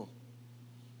A5,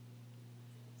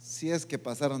 si es que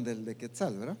pasaron del de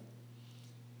Quetzal, ¿verdad?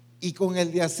 Y con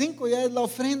el de A5 ya es la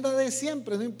ofrenda de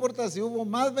siempre, no importa si hubo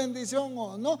más bendición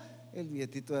o no, el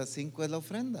billetito de A5 es la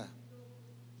ofrenda.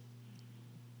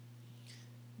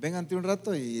 Véngate un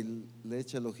rato y le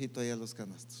eche el ojito ahí a los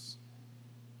canastos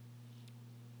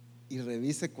y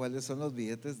revise cuáles son los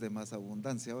billetes de más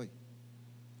abundancia hoy.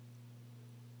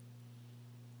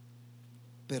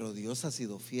 Pero Dios ha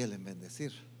sido fiel en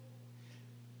bendecir.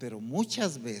 Pero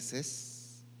muchas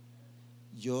veces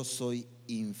yo soy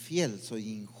infiel, soy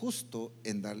injusto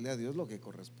en darle a Dios lo que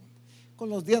corresponde. Con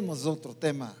los diezmos es otro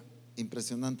tema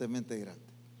impresionantemente grande.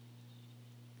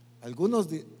 Algunos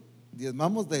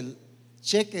diezmamos del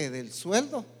cheque del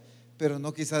sueldo, pero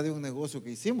no quizá de un negocio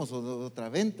que hicimos o de otra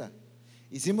venta.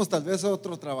 Hicimos tal vez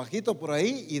otro trabajito por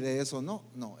ahí y de eso no,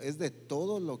 es de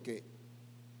todo lo que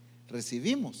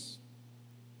recibimos.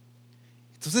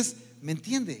 Entonces, ¿me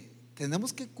entiende?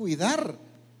 Tenemos que cuidar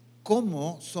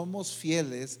cómo somos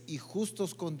fieles y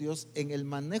justos con Dios en el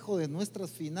manejo de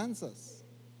nuestras finanzas.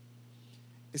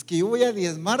 Es que yo voy a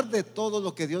diezmar de todo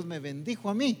lo que Dios me bendijo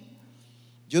a mí.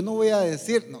 Yo no voy a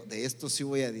decir, no, de esto sí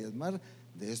voy a diezmar,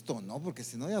 de esto no, porque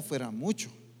si no ya fuera mucho.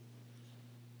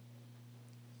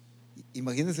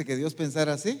 Imagínense que Dios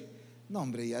pensara así. No,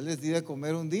 hombre, ya les di de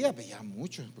comer un día, pues ya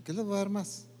mucho, ¿por qué les voy a dar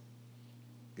más?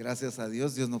 Gracias a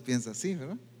Dios, Dios no piensa así,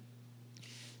 ¿verdad?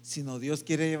 Sino Dios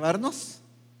quiere llevarnos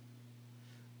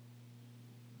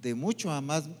de mucho a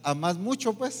más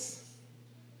mucho, pues,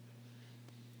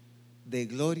 de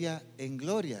gloria en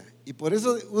gloria. Y por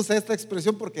eso usa esta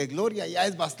expresión, porque gloria ya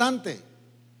es bastante,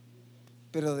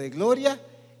 pero de gloria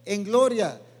en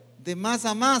gloria, de más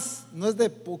a más, no es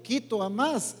de poquito a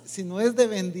más, sino es de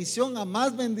bendición a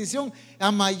más bendición,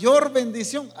 a mayor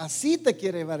bendición. Así te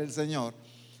quiere llevar el Señor.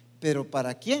 Pero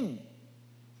 ¿para quién?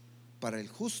 Para el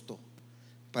justo,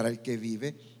 para el que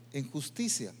vive en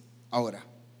justicia. Ahora,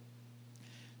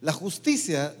 la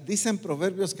justicia dice en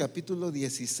Proverbios capítulo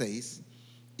 16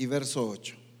 y verso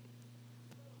 8.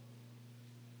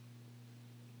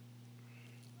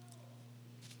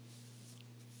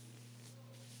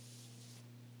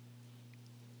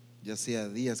 Ya hacía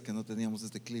días que no teníamos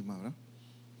este clima, ¿verdad?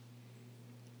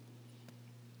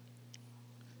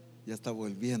 Ya está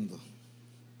volviendo.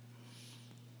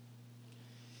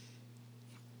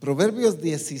 Proverbios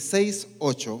 16,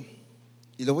 8,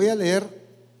 y lo voy a leer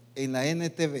en la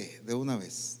NTV de una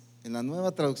vez, en la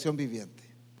Nueva Traducción Viviente.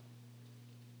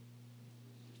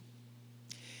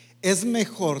 Es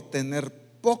mejor tener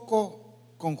poco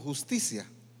con justicia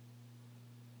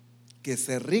que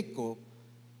ser rico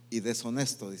y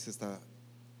deshonesto, dice esta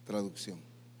traducción.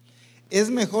 Es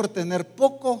mejor tener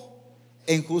poco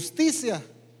en justicia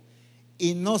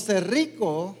y no ser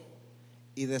rico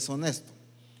y deshonesto.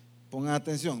 Pongan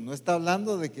atención, no está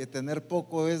hablando de que tener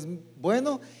poco es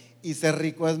bueno y ser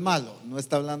rico es malo, no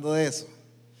está hablando de eso.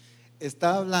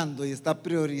 Está hablando y está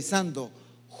priorizando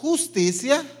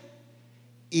justicia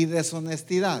y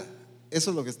deshonestidad.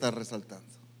 Eso es lo que está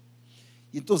resaltando.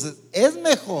 Y entonces, es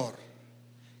mejor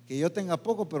que yo tenga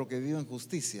poco pero que viva en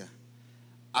justicia,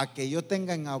 a que yo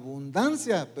tenga en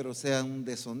abundancia pero sea un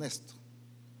deshonesto.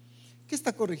 ¿Qué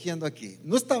está corrigiendo aquí?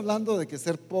 No está hablando de que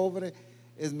ser pobre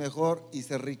es mejor y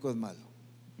ser rico es malo.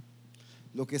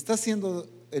 Lo que está haciendo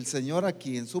el Señor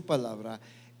aquí en su palabra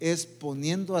es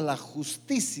poniendo a la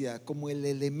justicia como el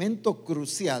elemento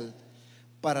crucial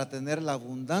para tener la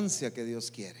abundancia que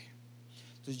Dios quiere.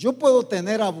 Entonces yo puedo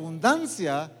tener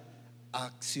abundancia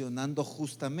accionando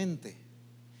justamente.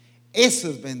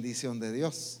 Eso es bendición de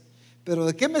Dios. Pero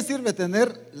 ¿de qué me sirve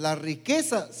tener la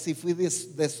riqueza si fui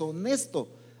deshonesto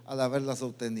al haberlas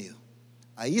obtenido?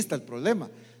 Ahí está el problema.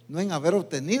 No en haber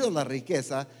obtenido la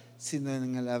riqueza, sino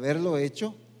en el haberlo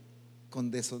hecho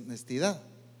con deshonestidad.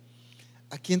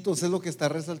 Aquí entonces lo que está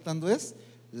resaltando es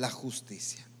la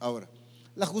justicia. Ahora,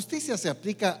 la justicia se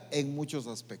aplica en muchos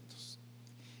aspectos.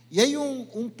 Y hay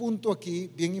un punto aquí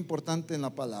bien importante en la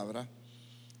palabra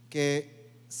que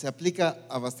se aplica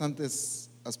a bastantes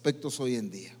aspectos hoy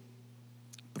en día.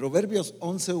 Proverbios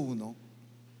 11:1.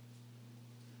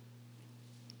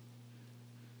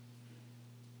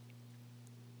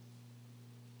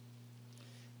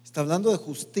 Está hablando de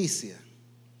justicia.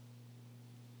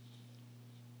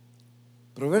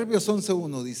 Proverbios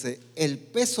 11:1 dice: el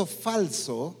peso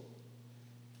falso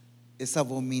es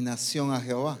abominación a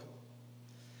Jehová,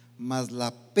 mas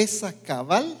la pesa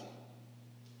cabal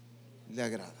le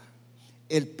agrada.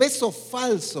 El peso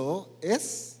falso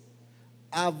es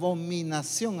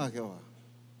abominación a Jehová,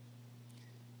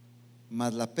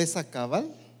 mas la pesa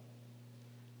cabal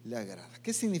le agrada.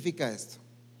 ¿Qué significa esto?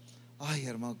 Ay,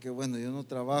 hermano, qué bueno, yo no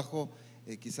trabajo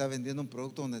quizá vendiendo un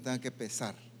producto donde tenga que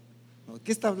pesar. ¿No?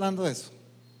 ¿Qué está hablando de eso?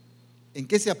 ¿En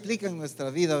qué se aplica en nuestra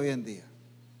vida hoy en día?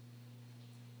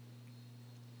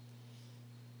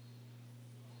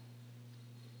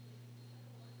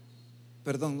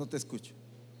 Perdón, no te escucho.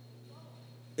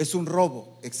 Es un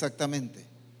robo, exactamente.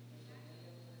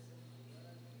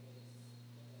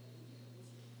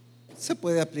 Se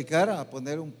puede aplicar a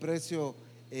poner un precio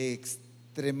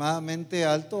extremadamente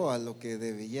alto a lo que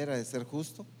debiera de ser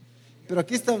justo. Pero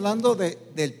aquí está hablando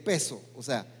del peso. O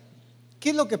sea, ¿qué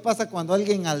es lo que pasa cuando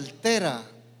alguien altera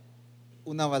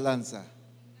una balanza?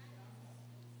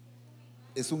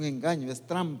 Es un engaño, es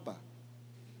trampa.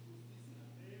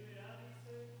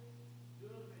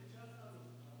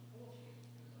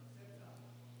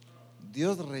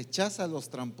 Dios rechaza a los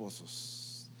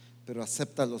tramposos, pero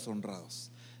acepta a los honrados.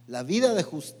 La vida de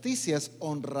justicia es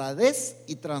honradez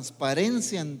y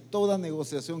transparencia en toda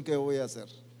negociación que voy a hacer,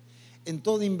 en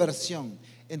toda inversión,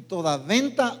 en toda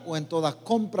venta o en toda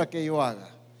compra que yo haga.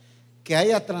 Que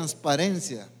haya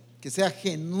transparencia, que sea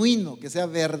genuino, que sea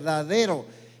verdadero,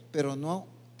 pero no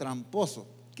tramposo.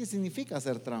 ¿Qué significa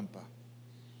hacer trampa?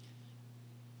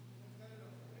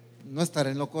 No estar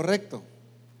en lo correcto.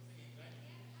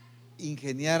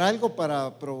 Ingeniar algo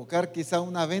para provocar quizá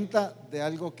una venta de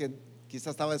algo que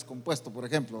quizá estaba descompuesto, por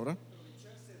ejemplo, ¿verdad?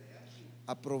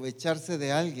 aprovecharse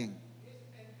de alguien.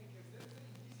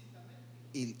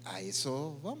 Y a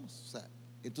eso vamos. O sea,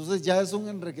 entonces ya es un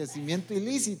enriquecimiento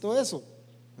ilícito eso,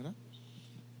 ¿verdad?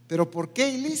 Pero ¿por qué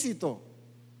ilícito?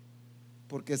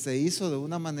 Porque se hizo de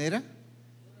una manera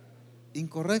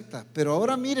incorrecta. Pero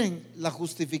ahora miren la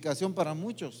justificación para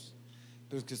muchos.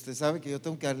 Pero es que usted sabe que yo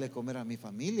tengo que darle de comer a mi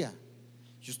familia.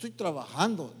 Yo estoy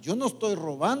trabajando, yo no estoy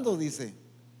robando, dice.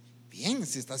 Bien,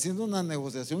 si está haciendo una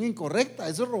negociación incorrecta,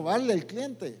 eso es robarle al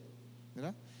cliente,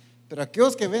 ¿verdad? Pero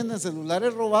aquellos que venden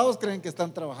celulares robados creen que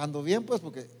están trabajando bien, pues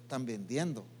porque están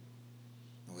vendiendo.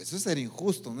 No, eso es ser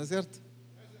injusto, ¿no es cierto?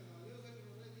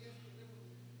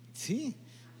 Sí,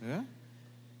 ¿verdad?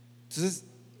 Entonces,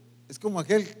 es como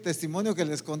aquel testimonio que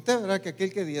les conté, ¿verdad? Que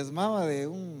aquel que diezmaba de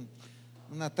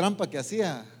una trampa que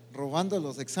hacía robando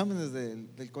los exámenes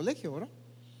del colegio, ¿verdad?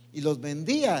 Y los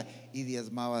vendía y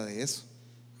diezmaba de eso.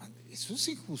 Eso es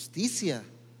injusticia.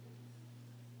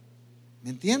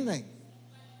 ¿Me entienden?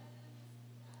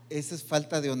 Esa es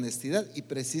falta de honestidad. Y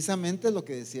precisamente lo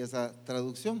que decía esa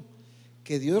traducción,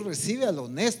 que Dios recibe al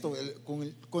honesto.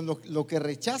 Con lo que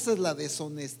rechaza es la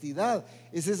deshonestidad,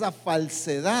 es esa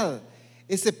falsedad,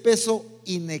 ese peso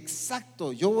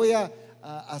inexacto. Yo voy a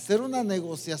hacer una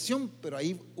negociación, pero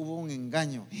ahí hubo un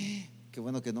engaño. Qué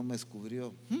bueno que no me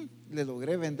descubrió. Le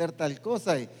logré vender tal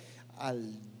cosa y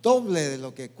al doble de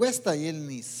lo que cuesta y él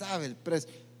ni sabe el precio.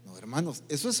 No, hermanos,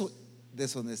 eso es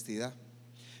deshonestidad.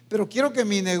 Pero quiero que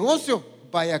mi negocio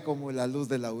vaya como la luz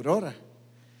de la aurora,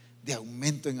 de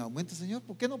aumento en aumento. Señor,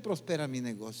 ¿por qué no prospera mi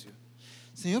negocio?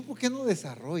 Señor, ¿por qué no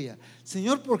desarrolla?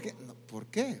 Señor, ¿por qué? No, ¿por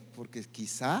qué? Porque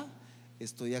quizá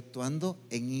estoy actuando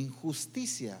en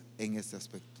injusticia en este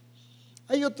aspecto.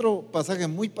 Hay otro pasaje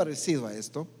muy parecido a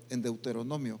esto en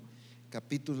Deuteronomio,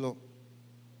 capítulo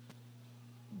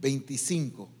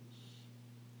 25.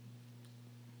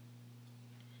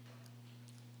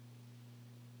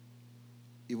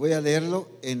 Y voy a leerlo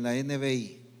en la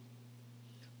NBI.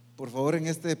 Por favor, en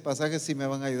este pasaje sí me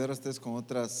van a ayudar ustedes con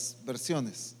otras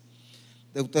versiones.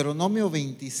 Deuteronomio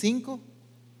 25,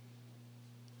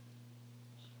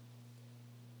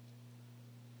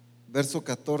 verso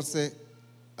 14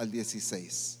 al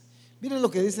 16. Miren lo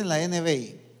que dice en la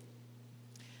NBI.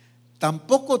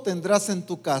 Tampoco tendrás en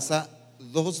tu casa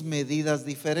dos medidas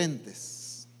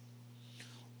diferentes,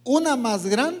 una más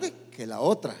grande que la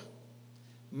otra.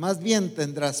 Más bien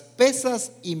tendrás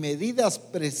pesas y medidas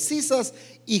precisas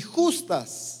y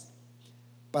justas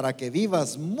para que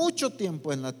vivas mucho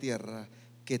tiempo en la tierra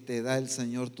que te da el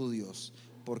Señor tu Dios,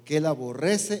 porque Él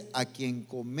aborrece a quien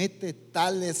comete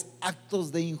tales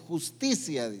actos de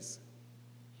injusticia, dice.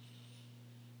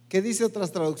 ¿Qué dice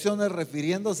otras traducciones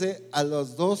refiriéndose a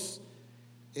las dos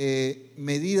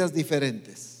medidas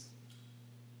diferentes?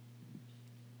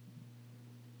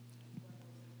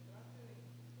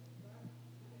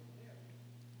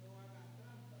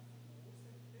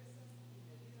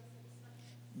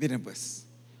 Miren pues,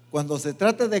 cuando se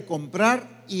trata de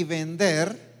comprar y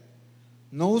vender,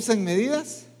 no usen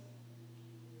medidas,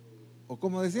 ¿o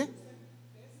cómo decía?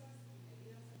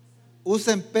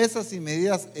 Usen pesas y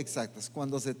medidas exactas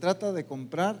cuando se trata de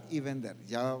comprar y vender.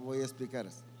 Ya voy a explicar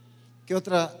eso. ¿Qué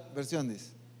otra versión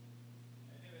dice?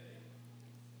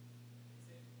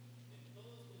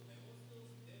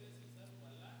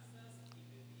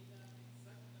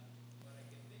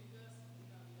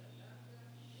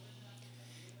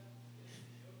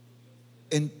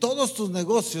 En todos tus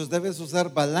negocios debes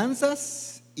usar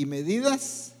balanzas y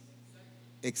medidas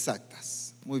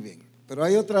exactas. Muy bien, pero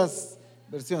hay otras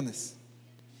versiones.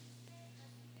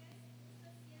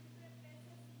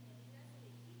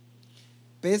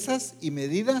 Pesas y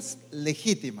medidas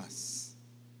legítimas.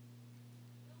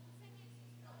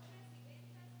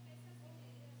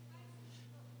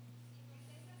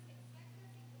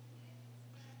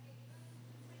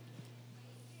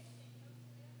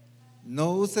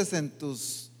 No uses en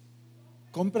tus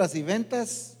compras y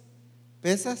ventas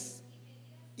pesas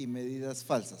y medidas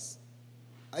falsas.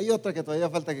 Hay otra que todavía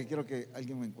falta que quiero que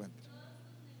alguien me encuentre.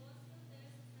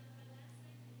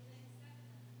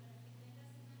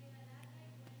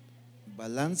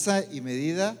 Balanza y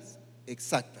medidas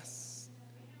exactas.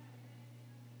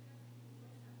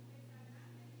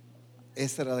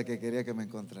 Esa era la que quería que me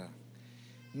encontrara.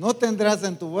 No tendrás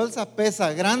en tu bolsa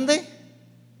pesa grande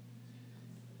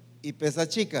y pesa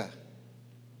chica.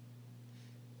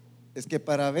 Es que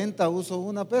para venta uso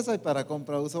una pesa y para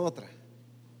compra uso otra.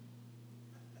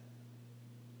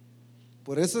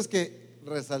 Por eso es que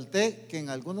resalté que en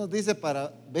algunos dice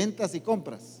para ventas y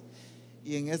compras,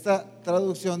 y en esta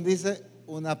traducción dice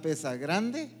una pesa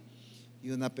grande y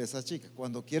una pesa chica.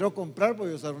 Cuando quiero comprar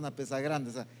voy a usar una pesa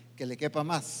grande, o sea, que le quepa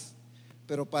más.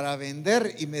 pero para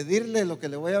vender y medirle lo que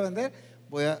le voy a vender,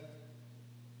 voy a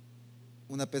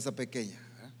una pesa pequeña,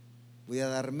 ¿verdad? Voy a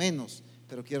dar menos,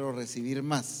 pero quiero recibir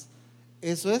más.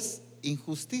 Eso es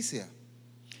injusticia.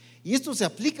 Y esto se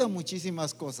aplica a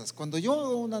muchísimas cosas. Cuando yo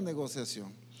hago una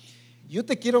negociación, yo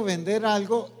te quiero vender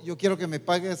algo, yo quiero que me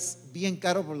pagues bien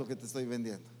caro por lo que te estoy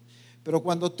vendiendo. Pero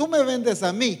cuando tú me vendes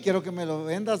a mí, quiero que me lo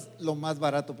vendas lo más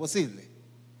barato posible.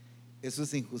 Eso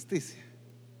es injusticia.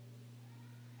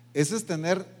 Eso es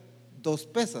tener dos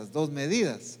pesas, dos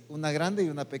medidas, una grande y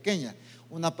una pequeña,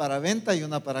 una para venta y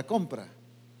una para compra.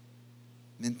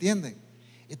 ¿Me entienden?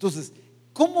 Entonces,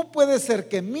 ¿cómo puede ser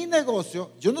que mi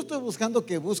negocio, yo no estoy buscando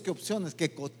que busque opciones,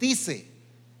 que cotice?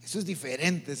 Eso es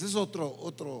diferente, ese es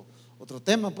otro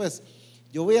tema, pues.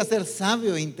 Yo voy a ser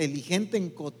sabio e inteligente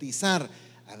en cotizar,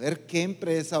 a ver qué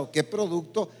empresa o qué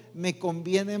producto me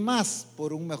conviene más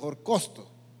por un mejor costo.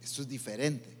 Eso es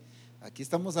diferente. Aquí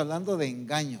estamos hablando de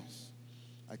engaños.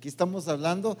 Aquí estamos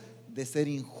hablando de ser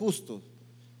injustos.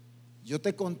 Yo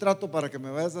te contrato para que me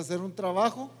vayas a hacer un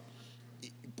trabajo y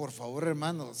por favor,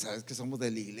 hermano, sabes que somos de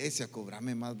la iglesia,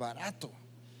 cobrame más barato.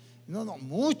 No,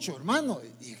 mucho, hermano.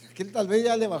 Y aquel tal vez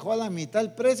ya le bajó a la mitad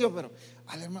el precio, pero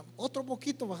al hermano, otro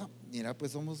poquito baja. Mira,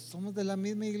 pues somos de la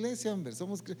misma iglesia, hombre.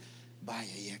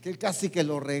 Vaya, y aquel casi que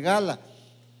lo regala.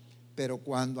 Pero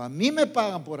cuando a mí me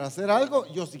pagan por hacer algo,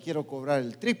 yo sí quiero cobrar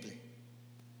el triple.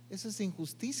 Eso es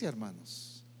injusticia,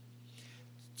 hermanos.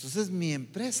 Entonces mi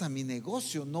empresa, mi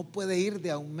negocio no puede ir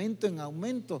de aumento en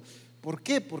aumento. ¿Por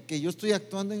qué? Porque yo estoy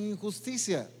actuando en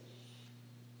injusticia.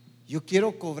 Yo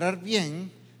quiero cobrar bien,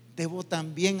 debo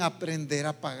también aprender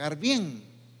a pagar bien.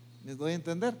 ¿Me doy a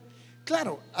entender?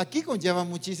 Claro, aquí conlleva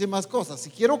muchísimas cosas. Si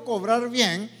quiero cobrar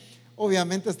bien,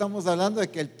 obviamente estamos hablando de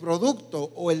que el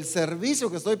producto o el servicio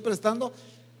que estoy prestando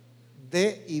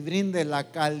dé y brinde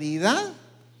la calidad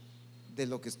de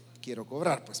lo que quiero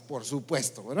cobrar. Pues por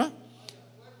supuesto, ¿verdad?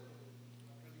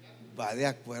 Va de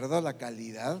acuerdo a la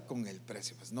calidad con el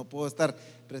precio. Pues no puedo estar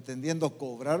pretendiendo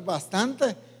cobrar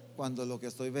bastante cuando lo que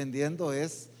estoy vendiendo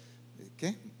es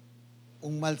 ¿qué?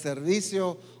 Un mal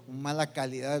servicio, una mala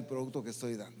calidad del producto que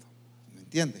estoy dando. ¿Me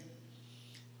entiende?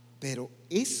 Pero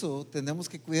eso tenemos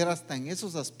que cuidar hasta en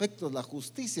esos aspectos, la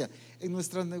justicia en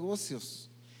nuestros negocios.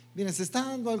 Miren, se está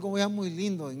dando algo ya muy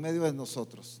lindo en medio de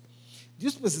nosotros.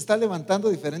 Dios pues está levantando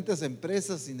diferentes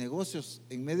empresas y negocios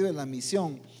en medio de la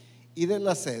misión y de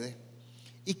la sede.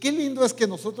 Y qué lindo es que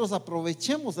nosotros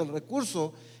aprovechemos el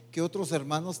recurso que otros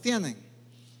hermanos tienen.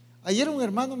 Ayer un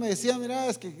hermano me decía, mira,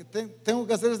 es que tengo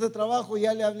que hacer este trabajo, y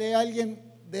ya le hablé a alguien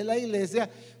de la iglesia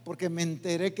porque me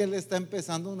enteré que él está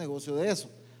empezando un negocio de eso.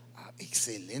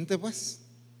 Excelente, pues.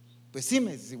 Pues sí,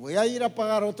 si voy a ir a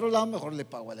pagar a otro lado, mejor le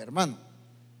pago al hermano.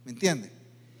 ¿Me entiende?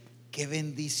 Qué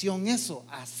bendición eso,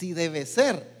 así debe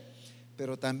ser.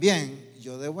 Pero también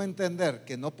yo debo entender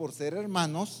que no por ser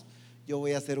hermanos yo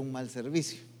voy a hacer un mal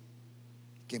servicio.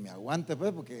 Que me aguante,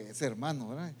 pues, porque es hermano,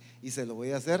 ¿verdad? Y se lo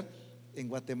voy a hacer. En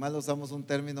Guatemala usamos un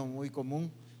término muy común,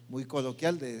 muy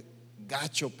coloquial, de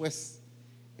gacho, pues,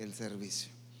 el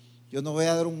servicio. Yo no voy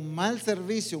a dar un mal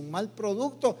servicio, un mal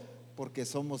producto, porque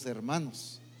somos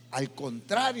hermanos. Al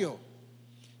contrario,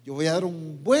 yo voy a dar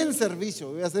un buen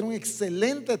servicio, voy a hacer un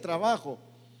excelente trabajo.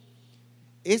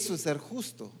 Eso es ser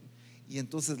justo. Y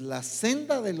entonces la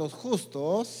senda de los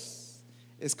justos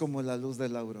es como la luz de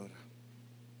la aurora.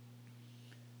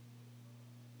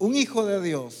 Un hijo de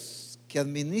Dios que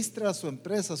administra su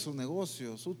empresa, su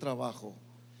negocio, su trabajo,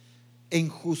 en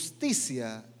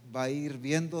justicia va a ir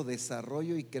viendo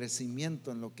desarrollo y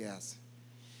crecimiento en lo que hace.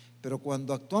 Pero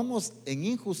cuando actuamos en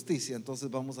injusticia, entonces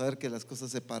vamos a ver que las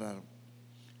cosas se pararon.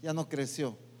 Ya no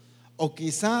creció. O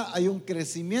quizá hay un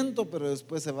crecimiento, pero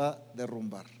después se va a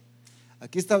derrumbar.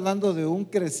 Aquí está hablando de un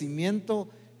crecimiento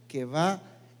que va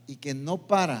y que no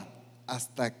para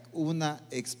hasta una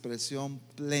expresión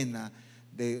plena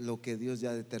de lo que Dios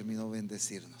ya determinó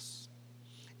bendecirnos.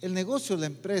 El negocio, la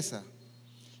empresa,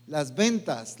 las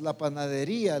ventas, la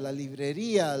panadería, la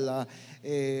librería,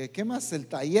 ¿qué más? El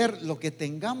taller, lo que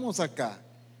tengamos acá.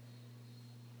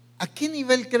 ¿A qué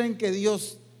nivel creen que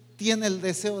Dios tiene el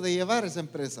deseo de llevar esa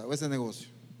empresa o ese negocio?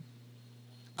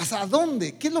 ¿Hasta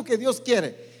dónde? ¿Qué es lo que Dios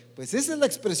quiere? Pues esa es la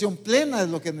expresión plena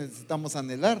de lo que necesitamos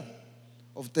anhelar,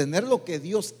 obtener lo que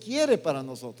Dios quiere para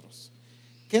nosotros.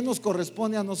 ¿Qué nos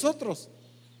corresponde a nosotros?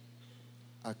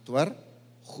 Actuar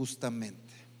justamente.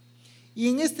 Y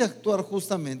en este actuar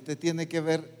justamente tiene que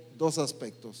ver dos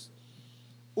aspectos.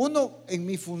 Uno, en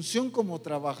mi función como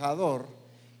trabajador,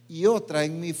 y otra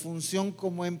en mi función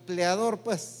como empleador,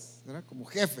 pues, ¿verdad? Como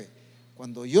jefe,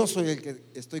 cuando yo soy el que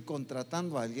estoy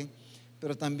contratando a alguien,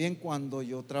 pero también cuando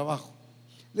yo trabajo.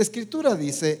 La escritura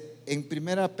dice en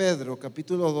 1 Pedro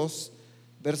capítulo 2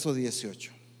 verso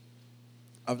 18,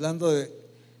 hablando de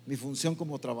mi función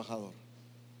como trabajador.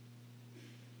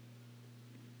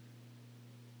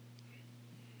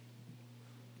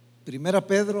 Primera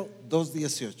Pedro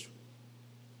 2:18.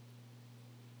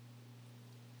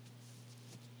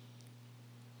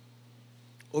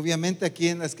 Obviamente aquí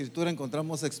en la escritura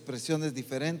encontramos expresiones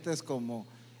diferentes, como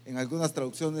en algunas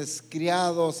traducciones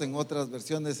criados, en otras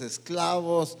versiones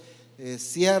esclavos,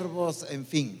 siervos, en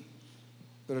fin.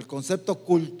 Pero el concepto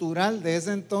cultural de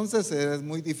ese entonces es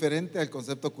muy diferente al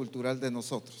concepto cultural de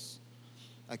nosotros.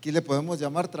 Aquí le podemos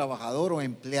llamar trabajador o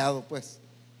empleado, pues.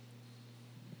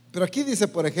 Pero aquí dice,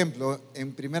 por ejemplo,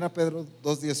 en 1 Pedro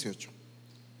 2:18,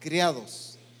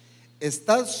 criados,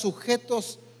 estad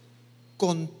sujetos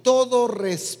con todo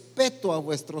respeto a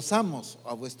vuestros amos,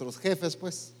 a vuestros jefes,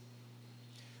 pues,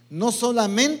 no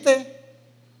solamente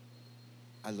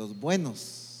a los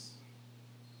buenos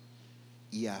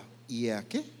y a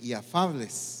 ¿qué? Y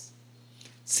afables,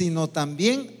 sino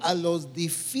también a los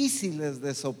difíciles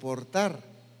de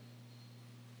soportar.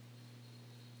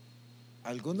 A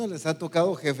algunos les ha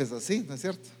tocado jefes así, ¿no es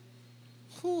cierto?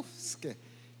 Es que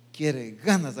quiere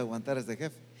ganas de aguantar a este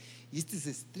jefe. Y este es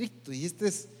estricto, y este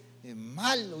es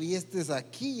malo, y este es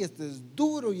aquí, y este es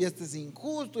duro, y este es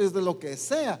injusto, y es de lo que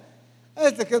sea. A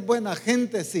este que es buena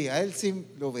gente, sí, a él sí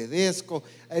lo obedezco,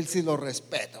 a él sí lo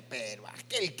respeto, pero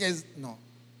aquel que es, no.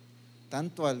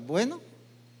 Tanto al bueno,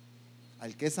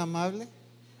 al que es amable,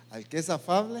 al que es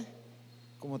afable,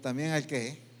 como también al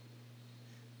que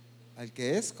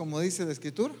es, como dice la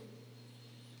escritura,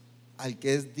 al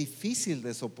que es difícil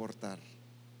de soportar.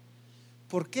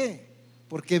 ¿Por qué?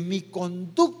 Porque mi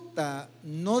conducta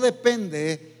no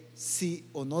depende si,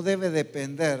 o no debe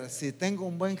depender si tengo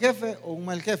un buen jefe o un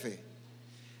mal jefe.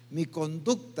 Mi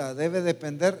conducta debe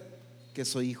depender que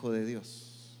soy hijo de Dios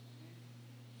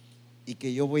y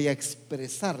que yo voy a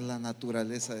expresar la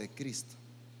naturaleza de Cristo.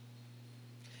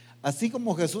 Así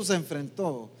como Jesús se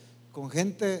enfrentó con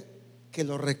gente que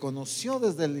lo reconoció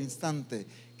desde el instante,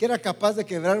 que era capaz de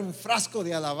quebrar un frasco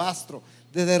de alabastro,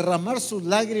 de derramar sus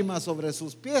lágrimas sobre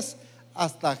sus pies,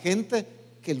 hasta gente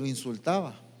que lo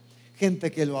insultaba,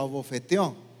 gente que lo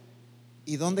abofeteó.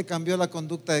 ¿Y dónde cambió la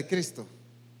conducta de Cristo?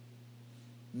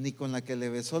 Ni con la que le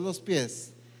besó los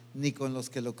pies, ni con los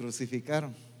que lo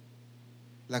crucificaron.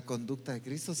 La conducta de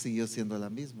Cristo siguió siendo la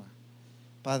misma.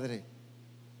 Padre,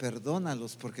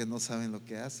 perdónalos porque no saben lo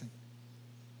que hacen.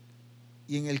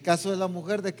 Y en el caso de la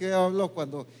mujer, ¿de qué habló?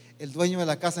 Cuando el dueño de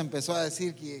la casa empezó a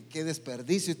decir que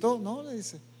desperdicio y todo, no, le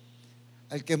dice,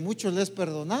 al que mucho le es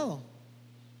perdonado,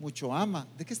 mucho ama.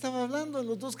 ¿De qué estaba hablando en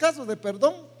los dos casos? De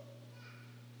perdón.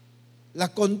 La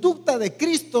conducta de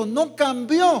Cristo no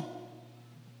cambió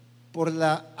por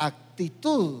la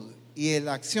actitud y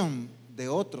la acción de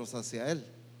otros hacia Él.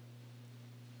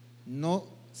 No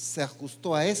se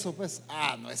ajustó a eso, pues,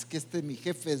 no, es que mi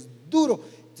jefe es duro,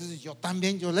 entonces yo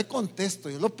también, yo le contesto,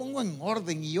 yo lo pongo en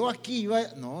orden, y yo aquí, yo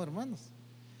allá. No, hermanos,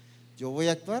 yo voy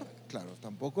a actuar, claro,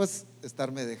 tampoco es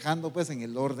estarme dejando pues en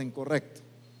el orden correcto,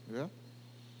 ¿verdad?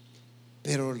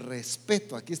 Pero el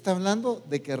respeto, aquí está hablando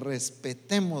de que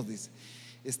respetemos, dice,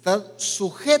 estad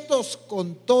sujetos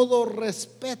con todo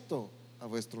respeto a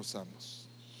vuestros amos.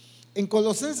 En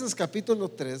Colosenses capítulo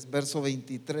 3, verso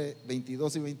 23,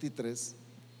 22 y 23,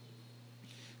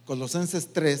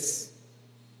 Colosenses 3,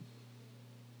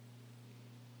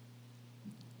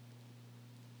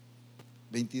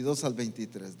 (22 al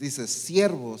 23) dice: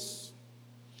 siervos,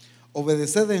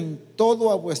 obedeced en todo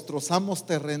a vuestros amos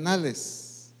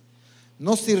terrenales,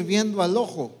 no sirviendo al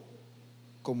ojo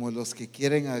como los que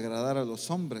quieren agradar a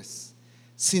los hombres,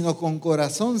 sino con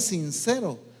corazón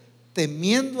sincero,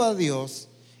 temiendo a Dios,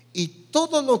 y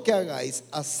todo lo que hagáis,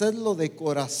 hacedlo de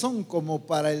corazón como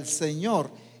para el Señor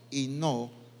y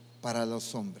no para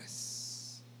los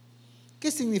hombres.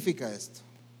 ¿Qué significa esto?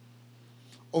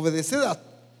 Obedeced a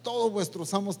todos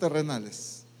vuestros amos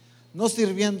terrenales, no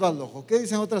sirviendo al ojo. ¿Qué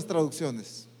dicen otras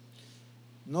traducciones?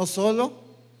 No solo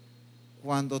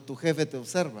cuando tu jefe te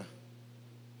observa,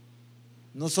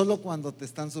 no solo cuando te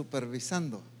están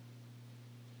supervisando,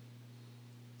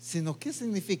 sino ¿qué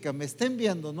significa? Me estén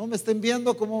viendo, no me estén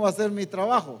viendo, ¿cómo va a ser mi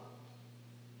trabajo?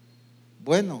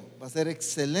 Bueno, va a ser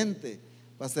excelente,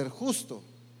 va a ser justo.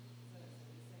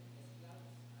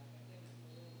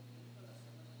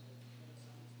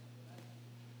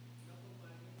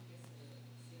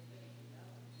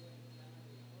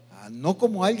 No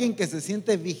como alguien que se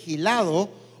siente vigilado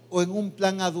o en un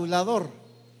plan adulador.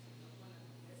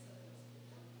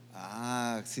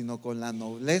 Sino con la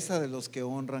nobleza de los que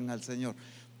honran al Señor.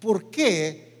 ¿Por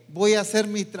qué voy a hacer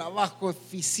mi trabajo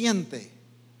eficiente?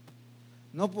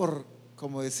 No por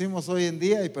como decimos hoy en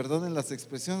día, y perdonen las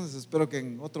expresiones, espero que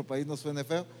en otro país no suene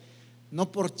feo,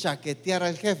 no por chaquetear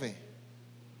al jefe,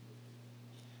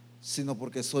 sino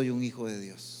porque soy un hijo de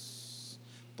Dios,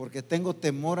 porque tengo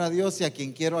temor a Dios y a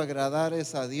quien quiero agradar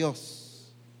es a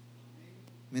Dios.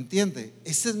 ¿Me entiende?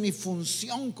 Esa es mi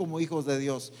función como hijos de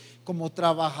Dios. Como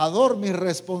trabajador, mi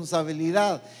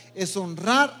responsabilidad es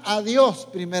honrar a Dios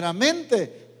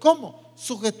primeramente. ¿Cómo?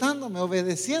 Sujetándome,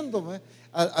 obedeciéndome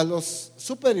a los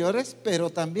superiores, pero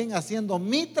también haciendo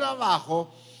mi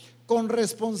trabajo con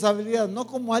responsabilidad, no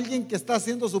como alguien que está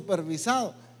siendo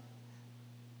supervisado.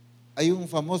 Hay un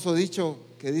famoso dicho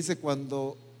que dice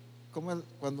cuando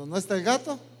no está el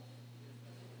gato,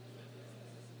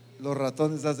 los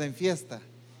ratones hacen fiesta.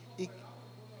 Y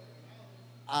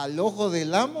al ojo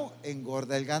del amo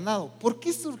engorda el ganado. ¿Por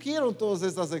qué surgieron todas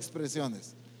estas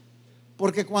expresiones?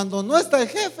 Porque cuando no está el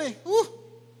jefe,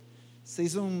 se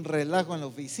hizo un relajo en la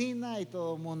oficina y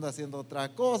todo el mundo haciendo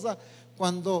otra cosa.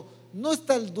 Cuando no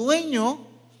está el dueño,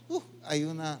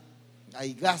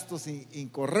 hay gastos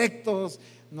incorrectos,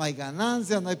 no hay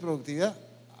ganancia, no hay productividad.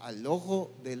 Al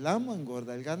ojo del amo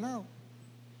engorda el ganado.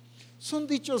 Son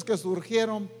dichos que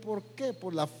surgieron, ¿por qué?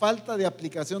 Por la falta de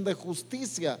aplicación de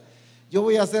justicia. Yo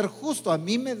voy a ser justo, a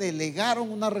mí me delegaron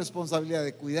una responsabilidad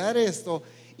de cuidar esto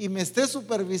y me esté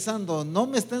supervisando o no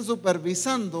me estén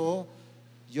supervisando,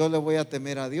 yo le voy a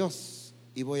temer a Dios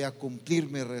y voy a cumplir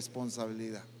mi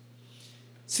responsabilidad.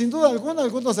 Sin duda alguna,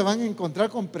 algunos se van a encontrar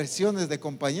con presiones de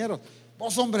compañeros.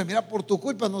 Vos, hombre, mira, por tu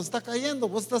culpa nos está cayendo,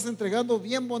 vos estás entregando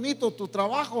bien bonito tu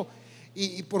trabajo.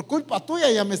 Y por culpa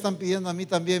tuya ya me están pidiendo a mí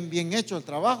también bien hecho el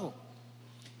trabajo.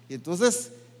 Y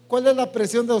entonces, ¿cuál es la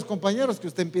presión de los compañeros? Que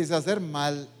usted empiece a hacer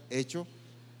mal hecho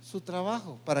su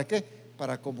trabajo. ¿Para qué?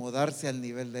 Para acomodarse al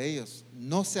nivel de ellos.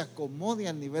 No se acomode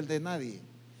al nivel de nadie.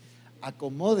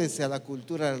 Acomódese a la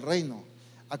cultura del reino.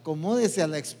 Acomódese a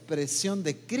la expresión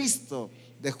de Cristo,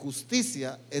 de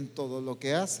justicia en todo lo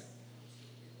que hace.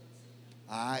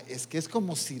 Es que es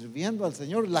como sirviendo al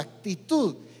Señor, la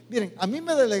actitud. Miren, a mí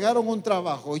me delegaron un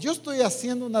trabajo, yo estoy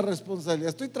haciendo una responsabilidad,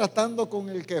 estoy tratando con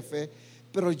el jefe,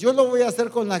 pero yo lo voy a hacer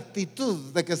con la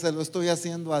actitud de que se lo estoy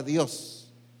haciendo a Dios,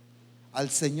 al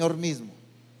Señor mismo.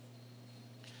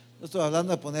 No estoy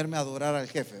hablando de ponerme a adorar al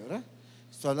jefe, ¿verdad?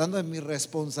 Estoy hablando de mi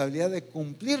responsabilidad de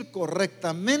cumplir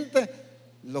correctamente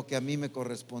lo que a mí me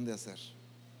corresponde hacer.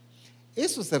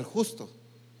 Eso es ser justo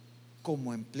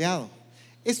como empleado.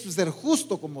 Eso es ser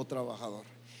justo como trabajador.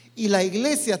 Y la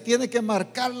iglesia tiene que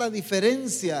marcar la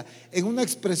diferencia en una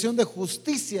expresión de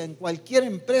justicia en cualquier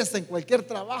empresa, en cualquier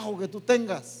trabajo que tú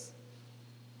tengas.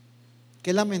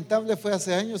 Qué lamentable fue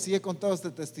hace años, y he contado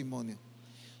este testimonio,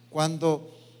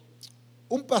 cuando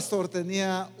un pastor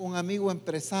tenía un amigo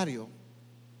empresario,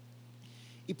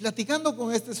 y platicando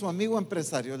con su amigo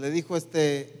empresario, le dijo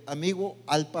este amigo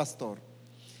al pastor: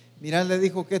 mira, le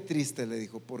dijo, qué triste, le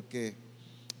dijo, porque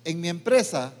en mi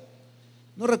empresa,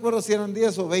 no recuerdo si eran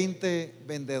 10 o 20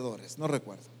 vendedores, no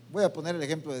recuerdo. Voy a poner el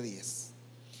ejemplo de 10.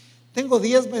 Tengo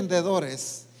 10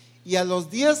 vendedores y a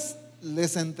los 10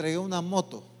 les entregué una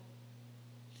moto,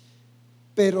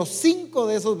 pero 5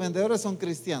 de esos vendedores son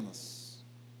cristianos.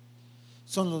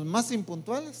 Son los más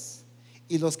impuntuales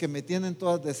y los que me tienen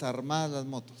todas desarmadas las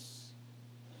motos.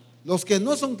 Los que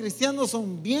no son cristianos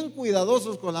son bien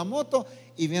cuidadosos con la moto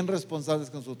y bien responsables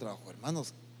con su trabajo.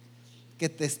 Hermanos, qué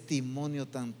testimonio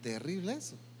tan terrible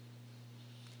eso.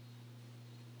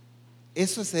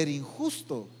 Eso es ser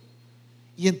injusto.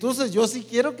 Y entonces yo sí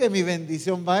quiero que mi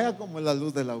bendición vaya como la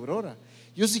luz de la aurora.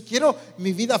 Yo sí quiero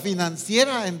mi vida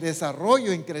financiera en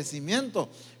desarrollo, en crecimiento,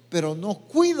 pero no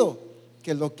cuido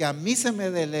que lo que a mí se me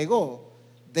delegó,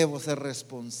 debo ser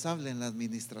responsable en la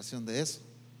administración de eso.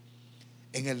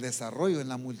 En el desarrollo, en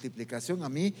la multiplicación, a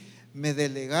mí me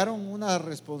delegaron una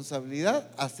responsabilidad,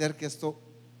 hacer que esto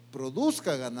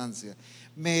produzca ganancia.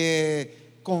 Me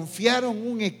confiaron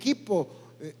un equipo,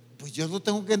 pues yo lo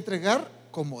tengo que entregar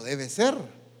como debe ser.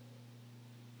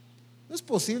 No es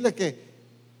posible que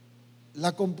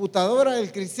la computadora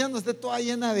del cristiano esté toda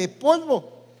llena de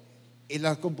polvo y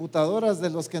las computadoras de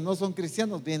los que no son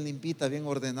cristianos bien limpita, bien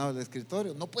ordenado el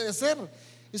escritorio. No puede ser.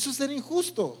 Eso es ser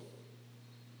injusto.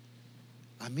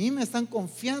 A mí me están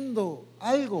confiando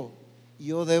algo y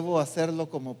yo debo hacerlo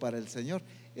como para el Señor.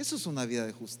 Eso es una vida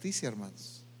de justicia,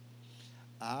 hermanos.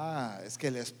 Es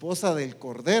que la esposa del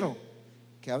Cordero,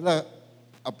 que habla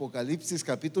Apocalipsis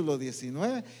capítulo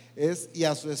 19, y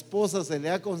a su esposa se le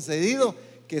ha concedido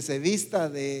que se vista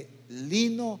de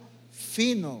lino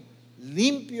fino,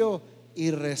 limpio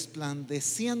y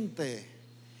resplandeciente.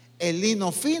 El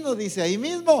lino fino, dice ahí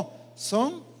mismo,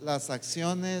 son las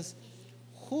acciones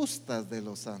justas de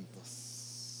los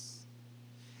santos.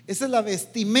 Esa es la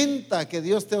vestimenta que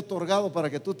Dios te ha otorgado para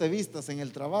que tú te vistas en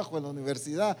el trabajo, en la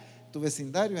universidad, tu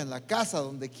vecindario, en la casa,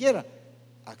 donde quiera.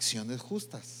 Acciones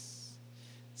justas,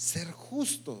 ser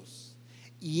justos.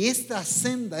 Y esta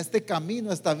senda, este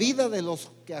camino, esta vida de los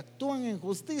que actúan en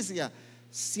justicia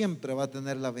siempre va a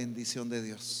tener la bendición de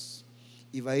Dios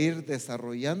y va a ir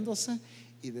desarrollándose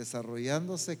y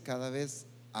desarrollándose cada vez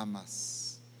a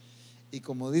más. Y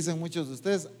como dicen muchos de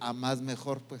ustedes, a más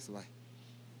mejor, pues va.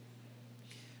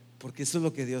 Porque eso es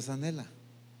lo que Dios anhela.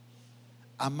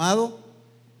 Amado,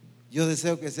 yo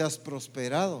deseo que seas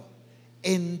prosperado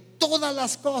en todas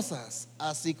las cosas,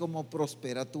 así como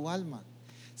prospera tu alma.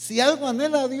 Si algo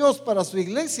anhela a Dios para su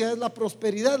iglesia es la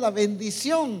prosperidad, la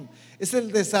bendición, es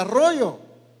el desarrollo.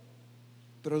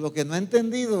 Pero lo que no ha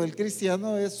entendido el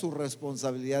cristiano es su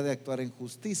responsabilidad de actuar en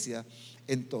justicia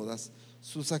en todas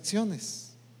sus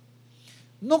acciones.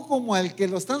 No como al que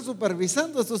lo están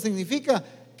supervisando. Esto significa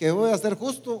que voy a ser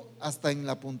justo hasta en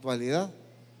la puntualidad.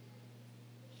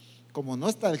 Como no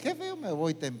está el jefe, yo me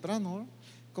voy temprano, ¿no?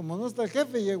 Como no está el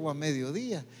jefe, llego a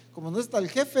mediodía. Como no está el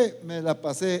jefe, me la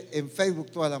pasé en Facebook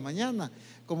toda la mañana.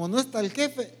 Como no está el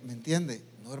jefe, ¿me entiende?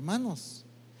 No, hermanos,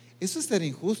 eso es ser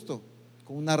injusto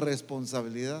con una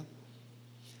responsabilidad.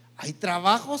 Hay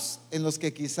trabajos en los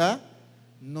que quizá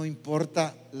no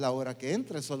importa la hora que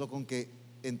entres, solo con que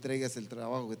entregues el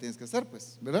trabajo que tienes que hacer,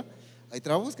 pues, ¿verdad? Hay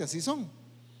trabajos que así son.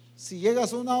 Si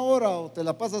llegas una hora o te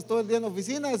la pasas todo el día en la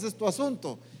oficina, ese es tu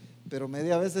asunto, pero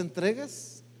media vez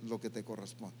entregues lo que te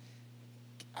corresponde.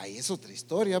 Ahí es otra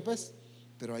historia, pues.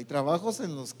 Pero hay trabajos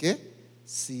en los que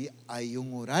sí hay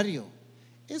un horario.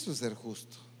 Eso es ser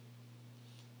justo.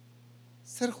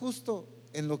 Ser justo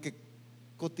en lo que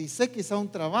coticé quizá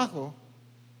un trabajo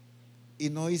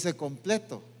y no hice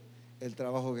completo el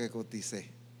trabajo que coticé.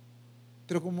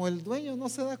 Pero como el dueño no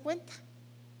se da cuenta.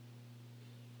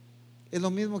 Es lo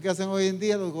mismo que hacen hoy en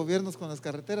día los gobiernos con las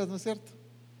carreteras, ¿no es cierto?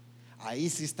 Ahí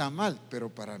sí está mal,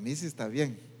 pero para mí sí está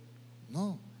bien.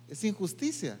 No, es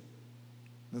injusticia.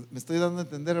 Me estoy dando a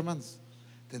entender, hermanos.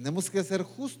 Tenemos que ser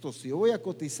justos. Si yo voy a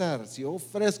cotizar, si yo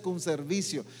ofrezco un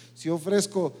servicio, si yo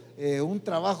ofrezco un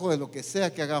trabajo de lo que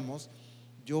sea que hagamos,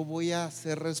 yo voy a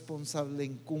ser responsable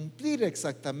en cumplir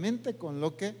exactamente con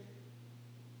lo que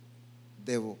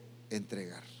debo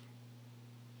entregar.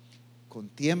 Con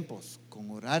tiempos,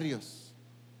 con horarios.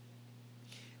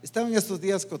 Estaba en estos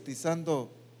días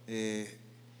cotizando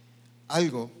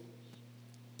algo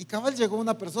y cabal llegó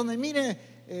una persona y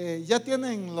mire, ya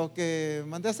tienen lo que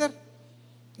mandé a hacer.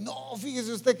 No,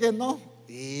 fíjese usted que no.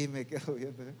 Y me quedo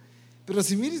viendo. Pero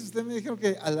si mire, usted me dijeron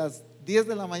que a las 10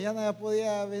 de la mañana ya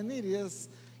podía venir y es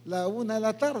la 1 de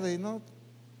la tarde y no.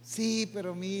 Sí,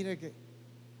 pero mire que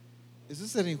eso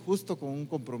es ser injusto con un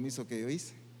compromiso que yo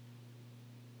hice.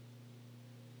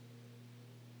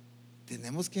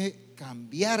 Tenemos que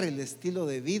cambiar el estilo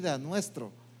de vida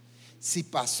nuestro. Si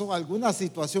pasó alguna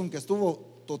situación que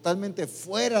estuvo totalmente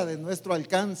fuera de nuestro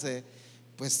alcance,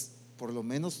 pues por lo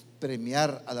menos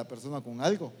premiar a la persona con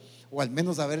algo, o al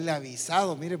menos haberle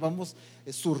avisado, mire, vamos,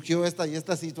 surgió esta y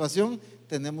esta situación,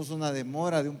 tenemos una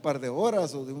demora de un par de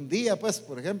horas o de un día, pues,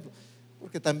 por ejemplo,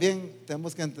 porque también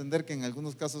tenemos que entender que en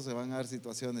algunos casos se van a dar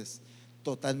situaciones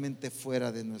totalmente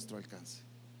fuera de nuestro alcance.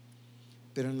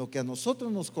 Pero en lo que a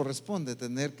nosotros nos corresponde,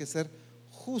 tener que ser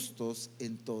justos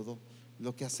en todo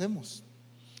lo que hacemos.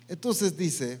 Entonces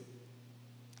dice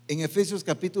en Efesios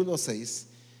capítulo 6,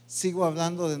 sigo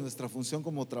hablando de nuestra función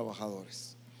como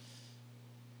trabajadores.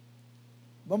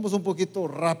 Vamos un poquito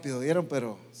rápido, ¿vieron?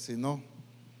 Pero si no,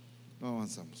 no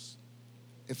avanzamos.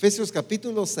 Efesios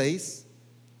capítulo 6.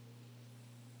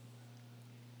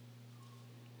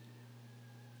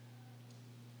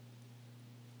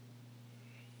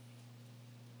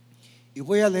 Y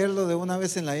voy a leerlo de una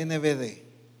vez en la NBD.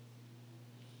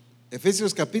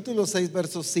 Efesios capítulo 6,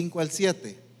 versos 5 al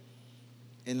 7,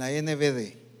 en la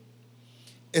NBD.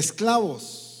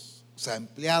 Esclavos, o sea,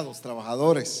 empleados,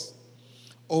 trabajadores,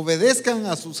 obedezcan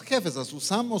a sus jefes, a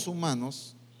sus amos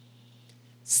humanos,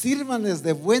 sírvanles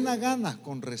de buena gana,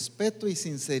 con respeto y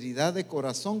sinceridad de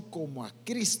corazón, como a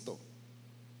Cristo.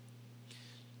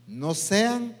 No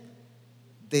sean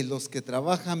de los que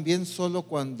trabajan bien solo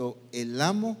cuando el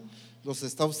amo los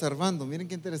está observando. Miren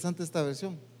qué interesante esta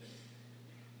versión.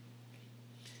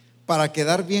 Para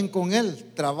quedar bien con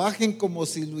Él, trabajen como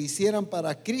si lo hicieran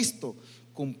para Cristo,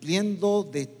 cumpliendo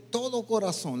de todo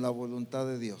corazón la voluntad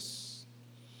de Dios.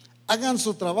 Hagan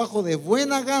su trabajo de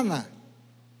buena gana,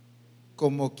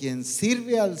 como quien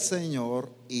sirve al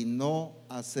Señor y no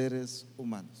a seres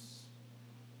humanos.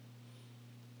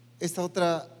 Esta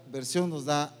otra versión nos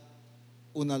da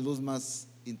una luz más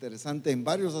interesante en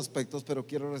varios aspectos, pero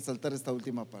quiero resaltar esta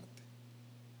última parte.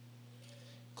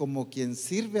 como quien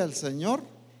sirve al Señor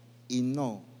y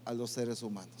no a los seres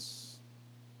humanos.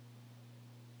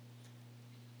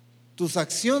 Tus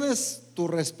acciones, tu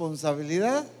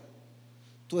responsabilidad,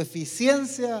 tu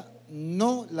eficiencia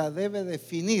no la debe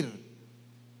definir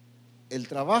el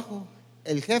trabajo,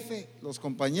 el jefe, los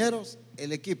compañeros,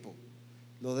 el equipo.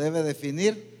 Lo debe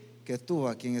definir que tú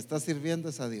a quien estás sirviendo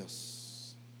es a Dios.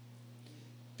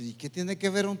 ¿Y qué tiene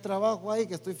que ver un trabajo ahí?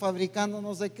 Que estoy fabricando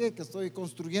no sé qué, que estoy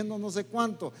construyendo no sé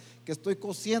cuánto, que estoy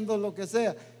cosiendo lo que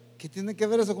sea. ¿Qué tiene que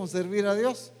ver eso con servir a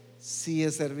Dios? Sí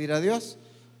es servir a Dios,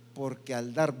 porque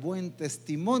al dar buen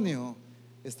testimonio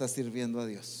estás sirviendo a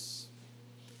Dios.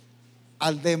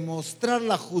 Al demostrar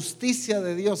la justicia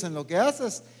de Dios en lo que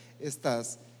haces,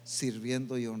 estás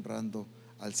sirviendo y honrando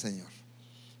al Señor.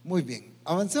 Muy bien,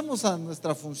 avancemos a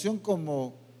nuestra función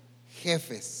como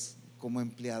jefes, como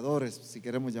empleadores, si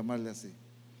queremos llamarle así.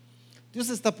 Dios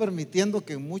está permitiendo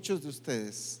que muchos de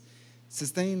ustedes se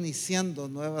estén iniciando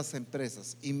nuevas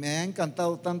empresas, y me ha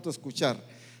encantado tanto escuchar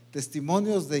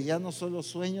testimonios de ya no solo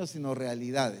sueños, sino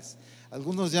realidades.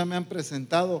 Algunos ya me han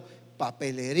presentado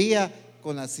papelería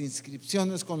con las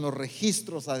inscripciones, con los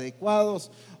registros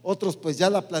adecuados. Otros pues ya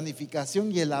la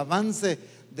planificación y el avance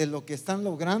de lo que están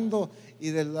logrando y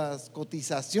de las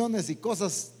cotizaciones y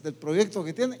cosas del proyecto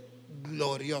que tienen.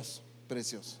 Glorioso,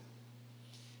 precioso.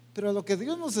 Pero lo que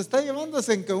Dios nos está llevando es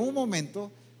en que en un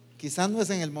momento, quizás no es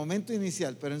en el momento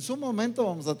inicial, pero en su momento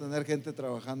vamos a tener gente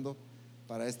trabajando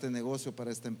para este negocio,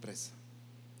 para esta empresa,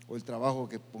 o el trabajo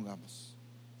que pongamos.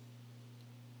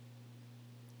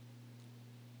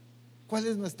 ¿Cuál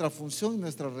es nuestra función,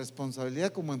 nuestra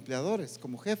responsabilidad como empleadores,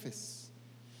 como jefes?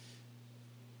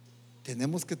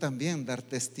 Tenemos que también dar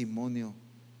testimonio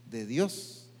de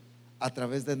Dios a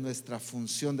través de nuestra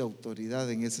función de autoridad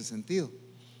en ese sentido.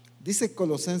 Dice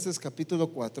Colosenses capítulo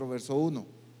 4, verso 1.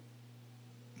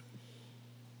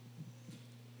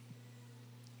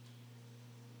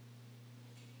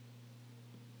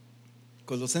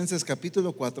 Colosenses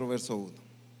capítulo 4, verso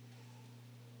 1.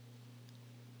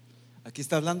 Aquí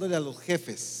está hablándole a los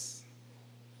jefes,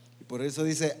 y por eso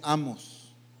dice: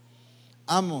 amos,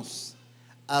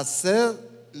 haced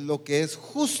lo que es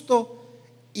justo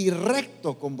y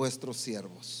recto con vuestros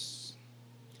siervos,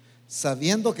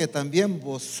 sabiendo que también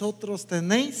vosotros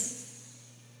tenéis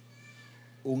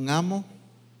un amo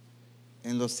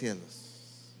en los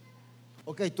cielos.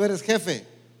 Ok, tú eres jefe,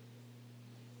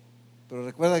 pero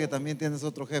recuerda que también tienes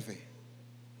otro jefe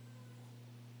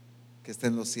que está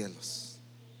en los cielos.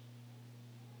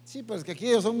 Sí, pero es que aquí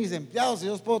ellos son mis empleados y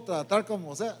yo los puedo tratar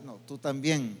como sea. No, tú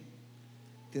también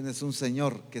tienes un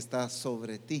Señor que está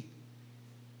sobre ti.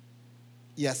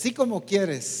 Y así como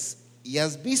quieres y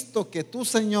has visto que tu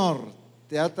Señor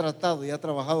te ha tratado y ha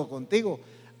trabajado contigo,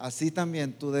 así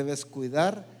también tú debes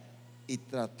cuidar y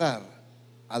tratar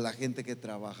a la gente que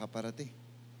trabaja para ti.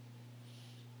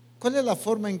 ¿Cuál es la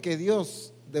forma en que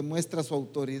Dios demuestra su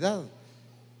autoridad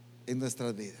en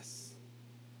nuestras vidas?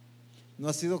 ¿No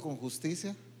ha sido con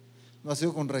justicia? ¿No ha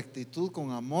sido con rectitud, con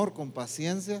amor, con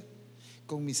paciencia,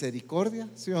 con misericordia?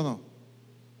 ¿Sí o no?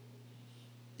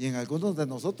 Y en algunos de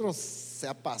nosotros se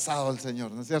ha pasado el Señor,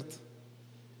 ¿no es cierto?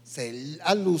 Se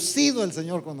ha lucido el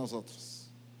Señor con nosotros.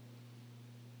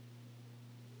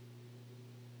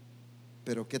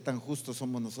 Pero qué tan justos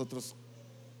somos nosotros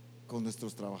con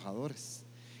nuestros trabajadores.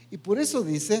 Y por eso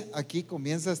dice, aquí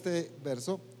comienza este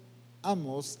verso: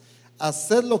 amos,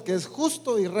 hacer lo que es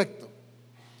justo y recto.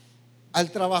 Al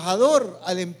trabajador,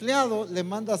 al empleado, le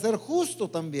manda a ser justo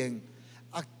también,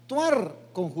 actuar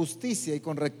con justicia y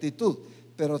con rectitud.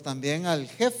 Pero también al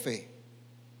jefe,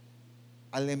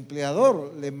 al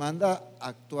empleador, le manda a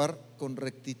actuar con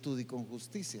rectitud y con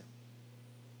justicia.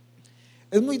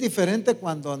 Es muy diferente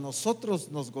cuando a nosotros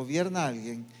nos gobierna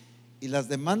alguien y las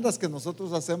demandas que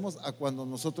nosotros hacemos a cuando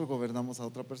nosotros gobernamos a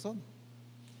otra persona.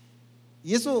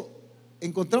 Y eso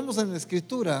encontramos en la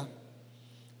Escritura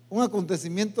un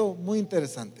acontecimiento muy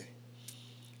interesante.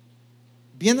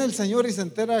 Viene el Señor y se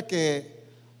entera que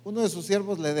uno de sus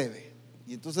siervos le debe,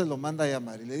 y entonces lo manda a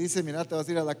llamar y le dice: mira, te vas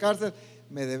a ir a la cárcel,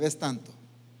 me debes tanto,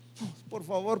 por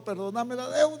favor perdóname la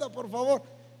deuda, por favor.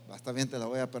 Está bien, te la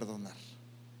voy a perdonar.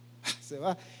 Se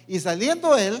va, y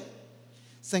saliendo él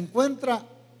se encuentra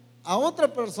a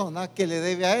otra persona que le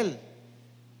debe a él,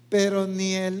 pero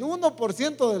ni el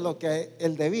 1% de lo que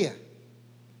él debía.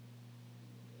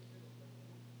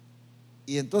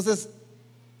 Y entonces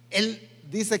él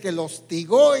dice que lo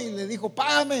hostigó y le dijo: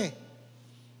 págame.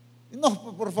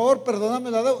 No, por favor, perdóname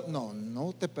la deuda. No,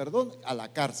 no te perdono, a la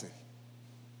cárcel.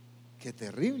 Qué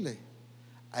terrible.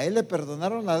 A él le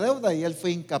perdonaron la deuda y él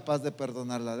fue incapaz de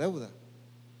perdonar la deuda.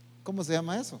 ¿Cómo se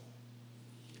llama eso?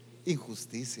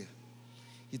 Injusticia.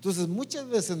 Y entonces muchas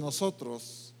veces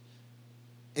nosotros,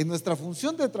 en nuestra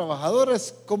función de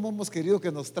trabajadores, ¿cómo hemos querido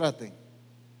que nos traten?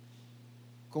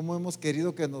 ¿Cómo hemos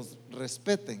querido que nos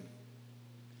respeten?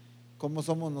 ¿Cómo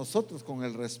somos nosotros con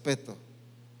el respeto?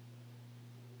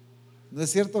 ¿No es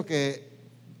cierto que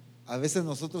a veces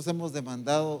nosotros hemos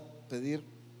demandado pedir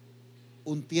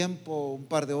un tiempo, un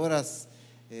par de horas,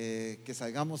 que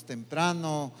salgamos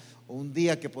temprano, o un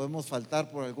día que podemos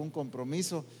faltar por algún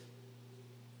compromiso,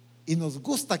 y nos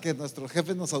gusta que nuestros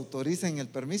jefes nos autoricen el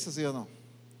permiso, ¿sí o no?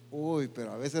 Uy,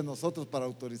 pero a veces nosotros, para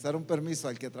autorizar un permiso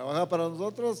al que trabaja para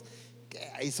nosotros, que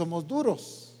ahí somos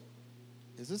duros.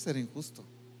 Eso es ser injusto.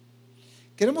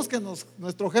 Queremos que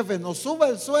nuestro jefe nos suba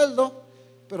el sueldo,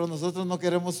 pero nosotros no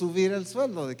queremos subir el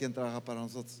sueldo de quien trabaja para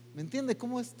nosotros. ¿Me entiende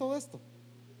cómo es todo esto?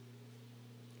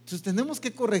 Entonces tenemos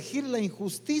que corregir la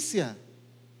injusticia.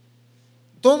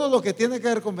 Todo lo que tiene que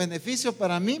ver con beneficio,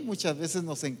 para mí muchas veces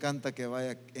nos encanta que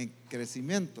vaya en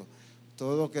crecimiento.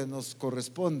 Todo lo que nos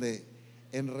corresponde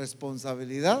en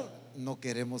responsabilidad, no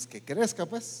queremos que crezca,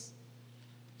 pues.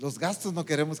 Los gastos no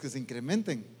queremos que se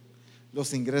incrementen,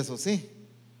 los ingresos sí.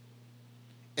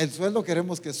 El sueldo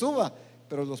queremos que suba,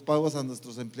 pero los pagos a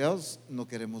nuestros empleados no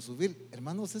queremos subir.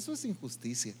 Hermanos, eso es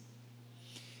injusticia.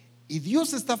 Y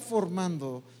Dios está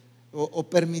formando o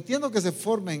permitiendo que se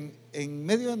formen en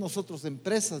medio de nosotros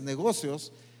empresas,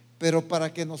 negocios, pero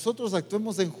para que nosotros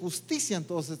actuemos en justicia en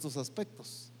todos estos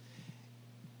aspectos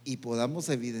y podamos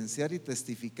evidenciar y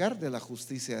testificar de la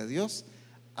justicia de Dios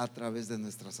a través de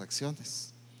nuestras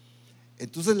acciones.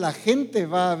 Entonces la gente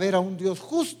va a ver a un Dios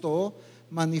justo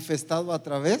manifestado a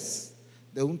través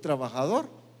de un trabajador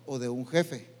o de un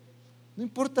jefe. No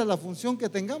importa la función que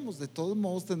tengamos, de todos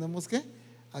modos tenemos que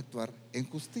actuar en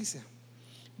justicia.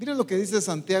 Miren lo que dice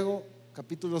Santiago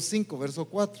capítulo 5 verso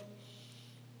 4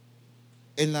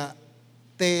 en la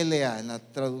TLA, en la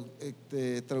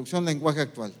traducción lenguaje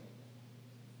actual.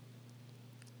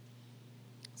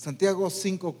 Santiago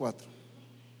 5:4.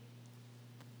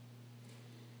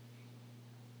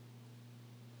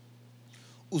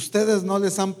 Ustedes no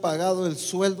les han pagado el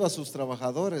sueldo a sus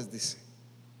trabajadores, dice.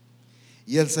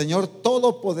 Y el Señor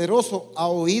Todopoderoso ha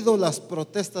oído las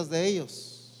protestas de ellos.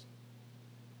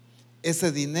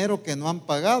 Ese dinero que no han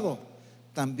pagado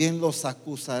también los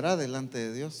acusará delante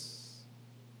de Dios.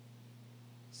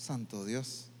 Santo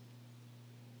Dios.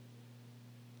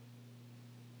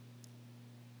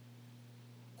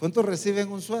 ¿Cuántos reciben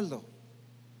un sueldo?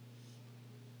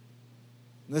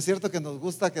 ¿No es cierto que nos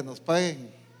gusta que nos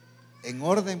paguen en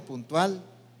orden, puntual,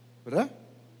 verdad?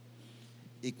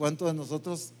 ¿Y cuánto de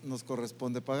nosotros nos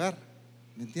corresponde pagar?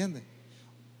 ¿Me entiende?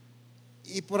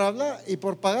 Y por hablar y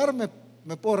por pagar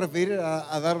me puedo referir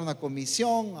a dar una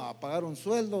comisión, a pagar un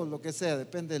sueldo, lo que sea,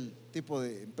 depende del tipo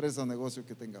de empresa o negocio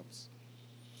que tengamos.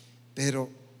 Pero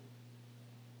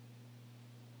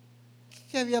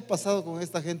 ¿qué había pasado con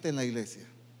esta gente en la iglesia?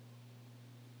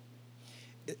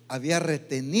 Había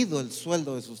retenido el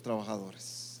sueldo de sus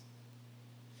trabajadores.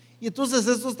 Y entonces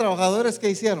estos trabajadores,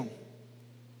 ¿qué hicieron?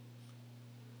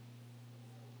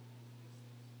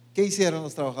 ¿Qué hicieron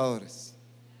los trabajadores?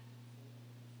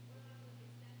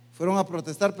 Fueron a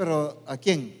protestar, pero ¿a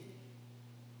quién?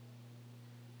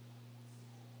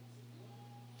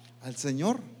 Al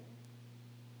Señor.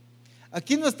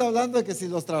 Aquí no está hablando de que si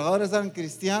los trabajadores eran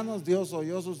cristianos, Dios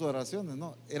oyó sus oraciones.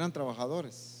 No, eran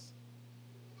trabajadores,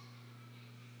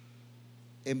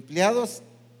 empleados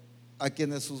a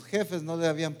quienes sus jefes no le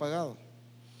habían pagado.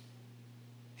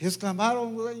 Ellos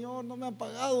clamaron: Señor, no me han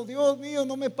pagado, Dios mío,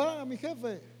 no me paga mi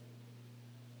jefe.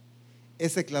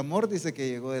 Ese clamor dice que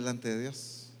llegó delante de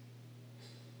Dios.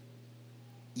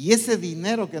 Y ese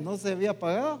dinero que no se había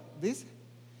pagado, dice,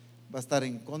 va a estar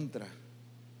en contra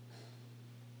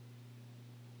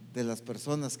de las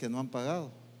personas que no han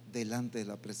pagado delante de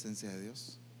la presencia de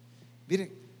Dios.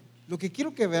 Miren, lo que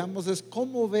quiero que veamos es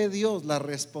cómo ve Dios la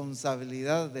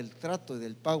responsabilidad del trato y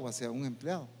del pago hacia un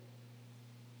empleado.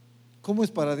 ¿Cómo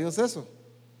es para Dios eso?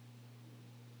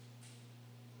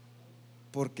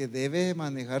 Porque debe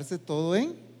manejarse todo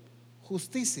en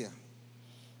justicia.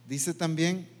 Dice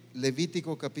también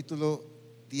Levítico capítulo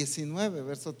 19,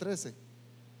 verso 13.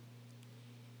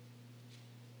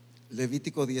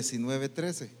 Levítico 19,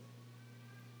 13.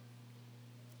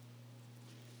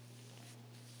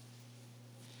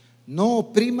 No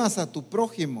oprimas a tu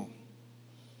prójimo,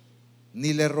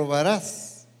 ni le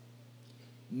robarás.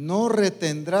 No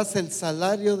retendrás el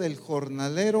salario del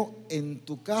jornalero en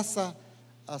tu casa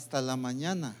hasta la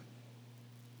mañana.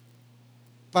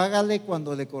 Págale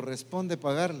cuando le corresponde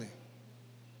pagarle.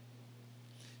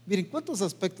 Miren, ¿cuántos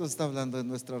aspectos está hablando de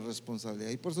nuestra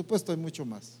responsabilidad? Y por supuesto hay mucho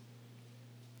más.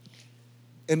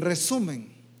 En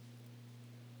resumen,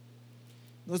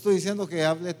 No estoy diciendo que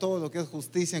hable todo lo que es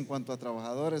justicia en cuanto a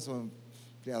trabajadores o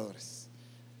empleadores.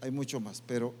 Hay mucho más,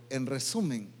 pero en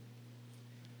resumen,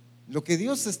 lo que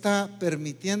Dios está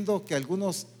permitiendo que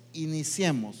algunos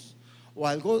iniciemos o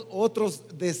otros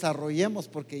desarrollemos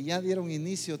porque ya dieron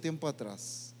inicio tiempo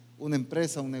atrás, una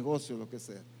empresa, un negocio, lo que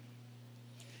sea,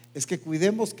 es que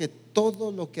cuidemos que todo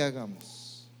lo que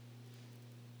hagamos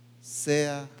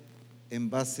sea en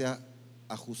base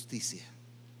a justicia.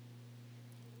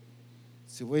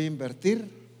 Si voy a invertir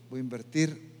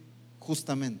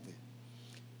justamente.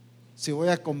 Si voy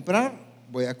a comprar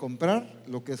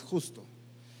lo que es justo.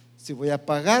 Si voy a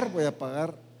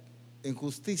pagar en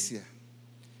justicia.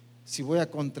 Si voy a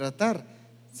contratar,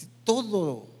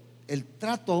 todo el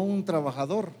trato a un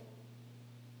trabajador,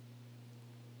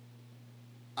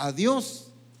 a Dios,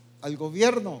 al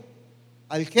gobierno,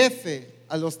 al jefe,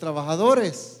 a los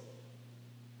trabajadores,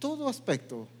 todo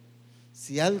aspecto,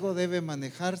 si algo debe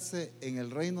manejarse en el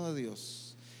reino de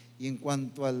Dios y en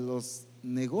cuanto a los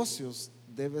negocios,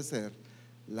 debe ser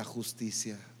la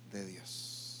justicia de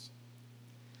Dios.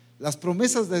 Las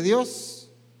promesas de Dios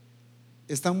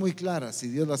están muy claras si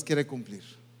Dios las quiere cumplir.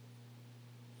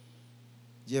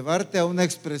 Llevarte a una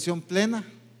expresión plena,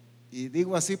 y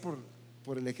digo así por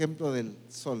el ejemplo del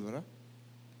sol, ¿verdad?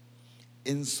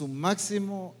 En su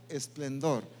máximo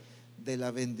esplendor de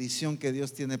la bendición que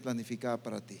Dios tiene planificada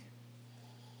para ti.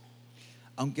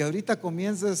 Aunque ahorita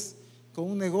comiences con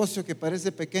un negocio que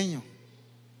parece pequeño,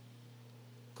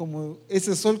 como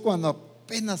ese sol cuando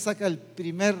apenas saca el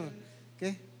primer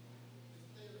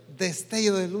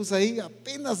destello de luz ahí,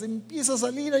 apenas empieza a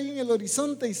salir ahí en el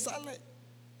horizonte y sale,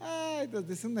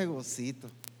 desde un negocito,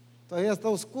 todavía está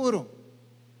oscuro,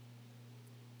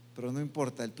 pero no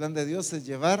importa. El plan de Dios es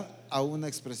llevar a una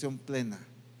expresión plena,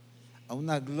 a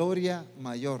una gloria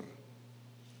mayor,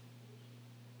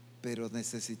 pero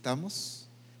necesitamos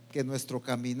que nuestro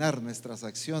caminar, nuestras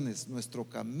acciones, nuestro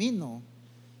camino,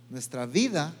 nuestra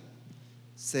vida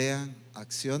sean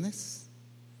acciones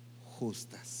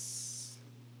justas.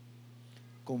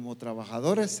 Como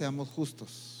trabajadores seamos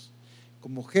justos,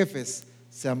 como jefes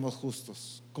seamos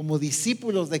justos, como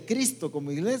discípulos de Cristo,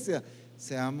 como iglesia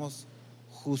seamos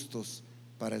justos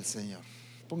para el Señor.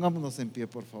 Pongámonos en pie,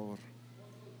 por favor.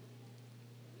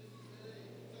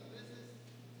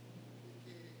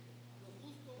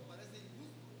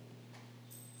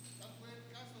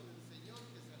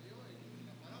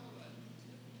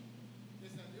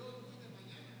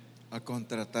 A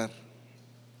contratar,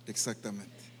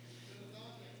 exactamente.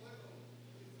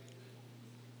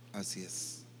 Así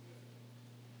es.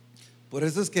 Por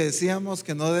eso es que decíamos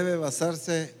que no debe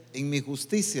basarse en mi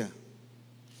justicia,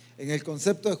 en el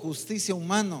concepto de justicia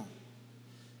humano,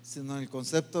 sino en el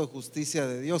concepto de justicia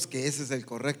de Dios, que ese es el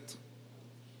correcto,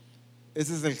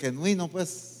 ese es el genuino,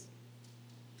 pues,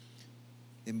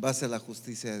 en base a la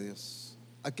justicia de Dios.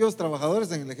 Aquellos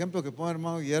trabajadores, en el ejemplo que pone el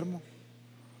hermano Guillermo,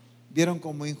 vieron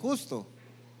como injusto,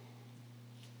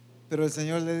 pero el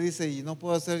Señor le dice: ¿y no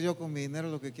puedo hacer yo con mi dinero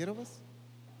lo que quiero, pues?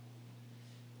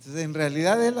 Entonces, en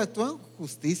realidad él actuó en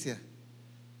justicia,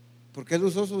 porque él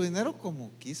usó su dinero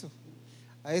como quiso.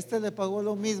 A este le pagó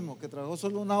lo mismo que trabajó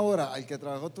solo una hora al que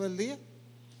trabajó todo el día.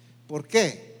 ¿Por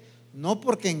qué? No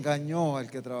porque engañó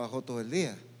al que trabajó todo el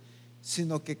día,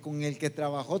 sino que con el que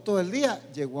trabajó todo el día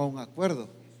llegó a un acuerdo.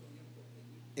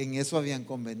 En eso habían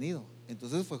convenido,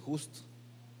 entonces fue justo.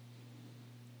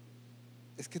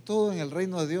 Es que todo en el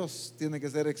reino de Dios tiene que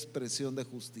ser expresión de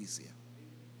justicia.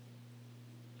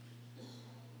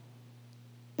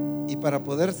 Y para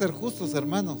poder ser justos,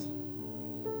 hermanos,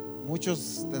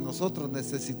 muchos de nosotros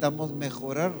necesitamos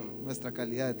mejorar nuestra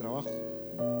calidad de trabajo.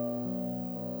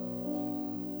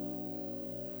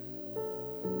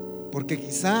 Porque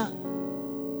quizá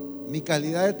mi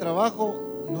calidad de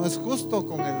trabajo no es justo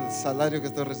con el salario que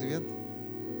estoy recibiendo.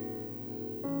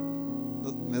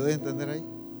 ¿Me doy a entender ahí?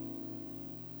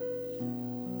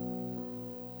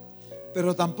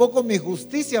 Pero tampoco mi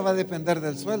justicia va a depender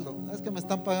del sueldo. Es que me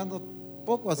están pagando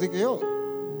poco, así que yo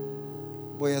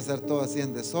voy a hacer todo así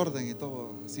en desorden y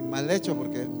todo así mal hecho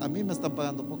porque a mí me están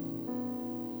pagando poco.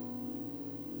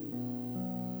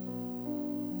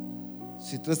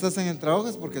 Si tú estás en el trabajo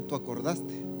es porque tú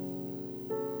acordaste,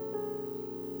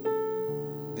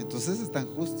 entonces están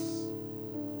justos.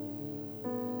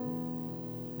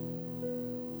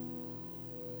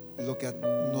 Lo que a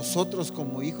nosotros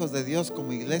como hijos de Dios,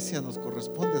 como iglesia, nos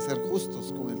corresponde ser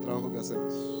justos con el trabajo que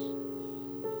hacemos.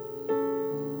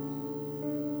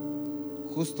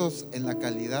 Justos en la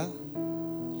calidad,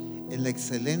 en la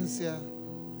excelencia,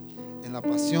 en la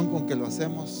pasión con que lo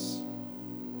hacemos.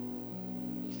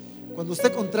 Cuando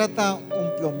usted contrata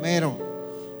un plomero,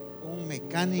 un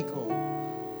mecánico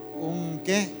un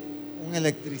 ¿qué? Un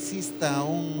electricista,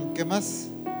 un ¿qué más?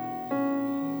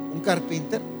 Un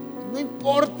carpintero. No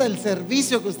importa el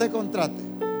servicio que usted contrate.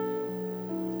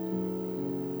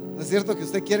 ¿No es cierto que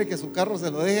usted quiere que su carro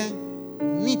se lo dejen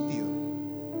nítido?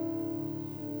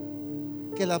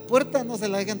 Que la puerta no se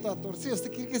la dejen toda torcida.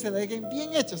 Usted quiere que se la dejen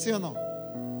bien hecha, ¿sí o no?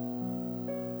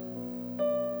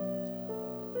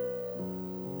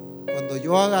 Cuando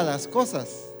yo haga las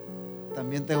cosas,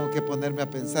 también tengo que ponerme a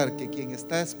pensar que quien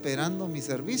está esperando mi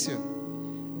servicio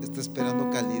está esperando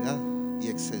calidad y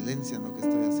excelencia en lo que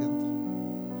estoy haciendo.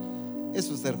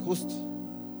 Eso es ser justo.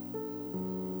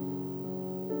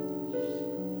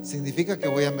 Significa que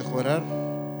voy a mejorar,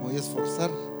 me voy a esforzar,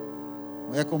 me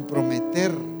voy a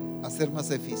comprometer a ser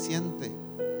más eficiente.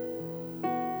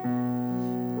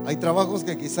 Hay trabajos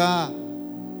que quizá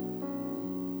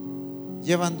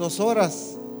llevan 2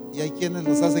 horas y hay quienes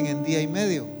los hacen en día y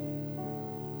medio.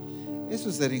 Eso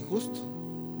es ser injusto.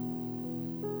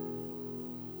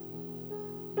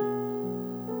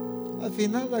 Al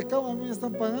final, al cabo, a mí me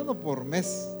están pagando por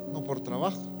mes, no por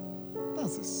trabajo.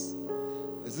 Entonces,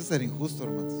 eso es ser injusto,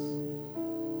 hermanos.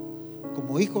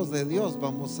 Como hijos de Dios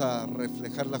vamos a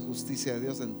reflejar la justicia de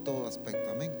Dios en todo aspecto.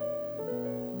 Amén.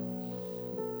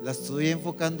 La estoy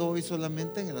enfocando hoy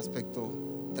solamente en el aspecto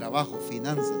trabajo,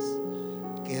 finanzas,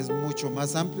 que es mucho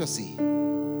más amplio, sí.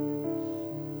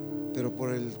 Pero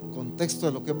por el contexto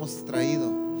de lo que hemos traído,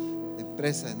 de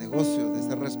empresa, de negocio, de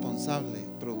ser responsable,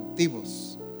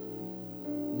 productivos,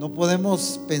 no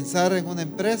podemos pensar en una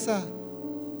empresa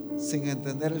sin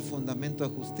entender el fundamento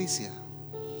de justicia.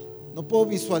 No puedo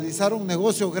visualizar un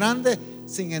negocio grande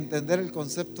sin entender el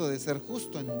concepto de ser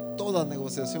justo en toda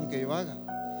negociación que yo haga,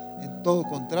 en todo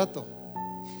contrato.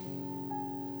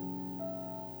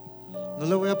 No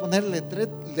le voy a poner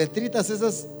letritas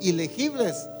esas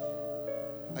ilegibles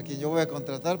a quien yo voy a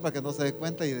contratar para que no se dé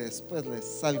cuenta y después le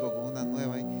salgo con una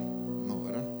nueva. No,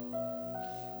 ¿verdad?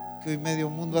 Que hoy medio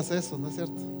mundo hace eso, ¿no es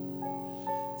cierto?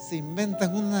 Se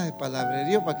inventan una de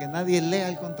palabrería para que nadie lea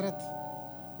el contrato,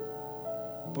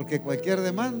 porque cualquier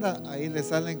demanda ahí le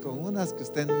salen con unas que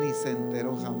usted ni se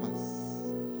enteró jamás.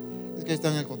 Es que ahí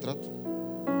está en el contrato.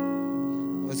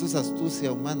 No, eso es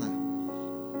astucia humana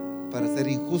para ser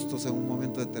injustos en un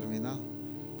momento determinado.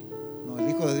 No, el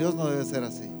Hijo de Dios no debe ser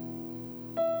así.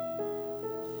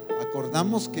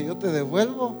 Acordamos que yo te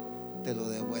devuelvo, te lo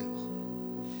devuelvo.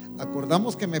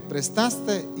 Acordamos que me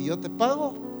prestaste y yo te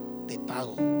pago, te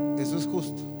pago. Eso es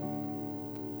justo.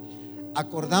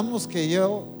 Acordamos que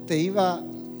yo te iba a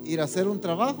ir a hacer un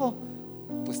trabajo,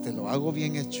 pues te lo hago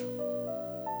bien hecho.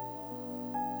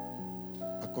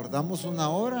 Acordamos una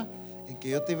hora en que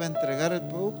yo te iba a entregar el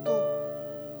producto,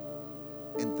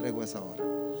 entrego esa hora.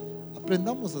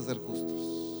 Aprendamos a ser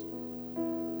justos.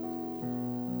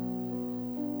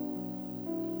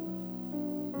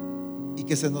 Y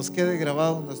que se nos quede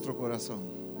grabado en nuestro corazón.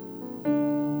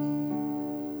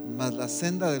 Mas la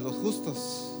senda de los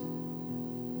justos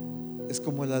es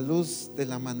como la luz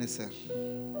del amanecer,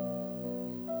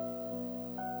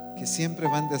 que siempre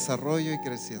va en desarrollo y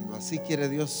creciendo. Así quiere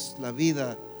Dios la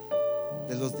vida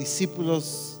de los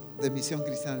discípulos de Misión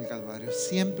Cristiana del Calvario,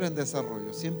 siempre en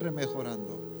desarrollo, siempre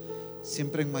mejorando,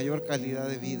 siempre en mayor calidad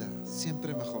de vida,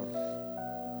 siempre mejor.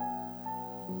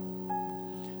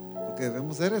 Lo que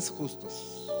debemos ser es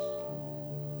justos.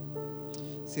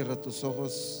 Cierra tus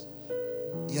ojos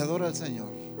y adora al Señor.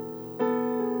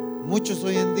 Muchos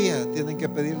hoy en día tienen que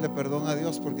pedirle perdón a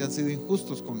Dios porque han sido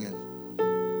injustos con Él.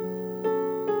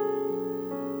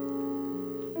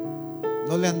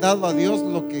 No le han dado a Dios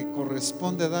lo que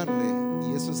corresponde darle,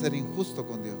 y eso es ser injusto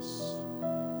con Dios.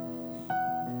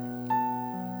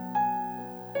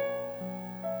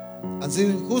 Han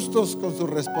sido injustos con su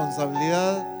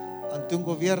responsabilidad ante un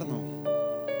gobierno,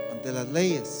 ante las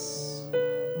leyes.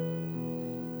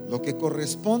 Lo que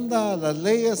corresponda a las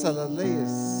leyes,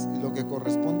 y lo que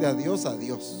corresponde a Dios,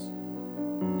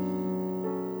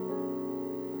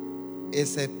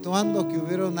 exceptuando que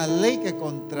hubiera una ley que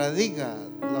contradiga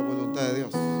la voluntad de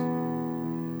Dios,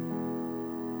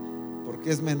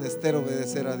 porque es menester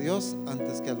obedecer a Dios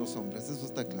antes que a los hombres. Eso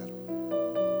está claro.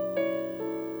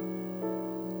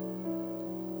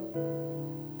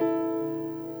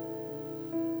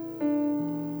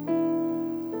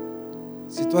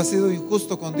 Si tú has sido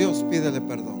injusto con Dios, pídele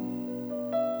perdón.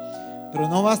 Pero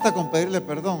no basta con pedirle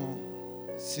perdón,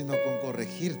 sino con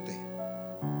corregirte.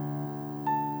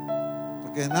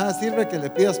 Porque de nada sirve que le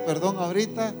pidas perdón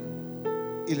ahorita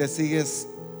y le sigues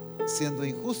siendo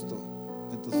injusto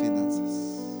en tus finanzas.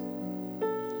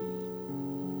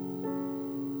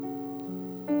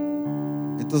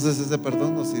 Entonces ese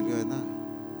perdón no sirvió de nada.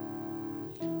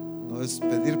 No es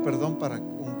pedir perdón para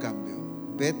un cambio.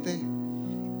 vete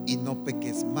y no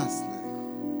peques más, le dijo.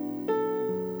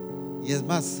 Y es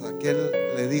más, aquel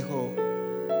le dijo,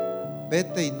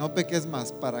 vete y no peques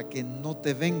más para que no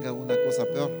te venga una cosa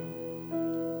peor.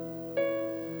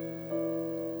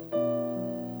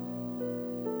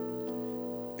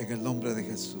 En el nombre de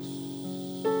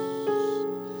Jesús,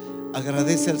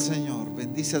 agradece al Señor,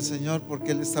 bendice al Señor,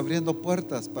 porque Él está abriendo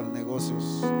puertas para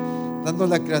negocios, dando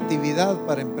la creatividad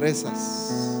para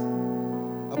empresas.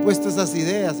 Ha puesto esas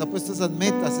ideas, ha puesto esas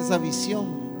metas, esa visión,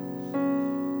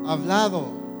 ha hablado,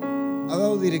 ha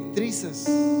dado directrices.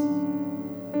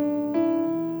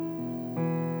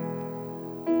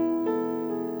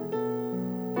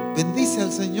 Bendice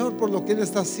al Señor por lo que Él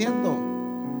está haciendo,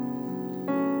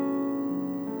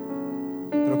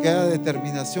 pero que haya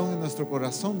determinación en nuestro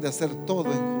corazón de hacer todo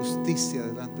en justicia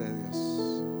delante de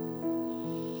Dios.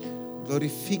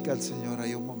 Glorifica al Señor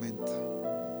ahí un momento.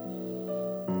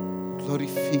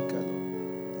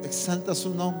 Glorifícalo, exalta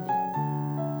su nombre.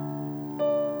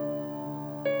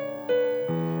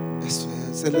 Eso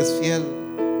es, Él es fiel.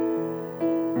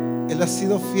 Él ha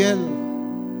sido fiel.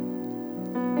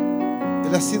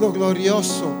 Él ha sido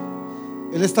glorioso.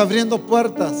 Él está abriendo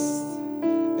puertas.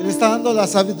 Él está dando la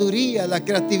sabiduría, la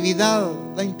creatividad,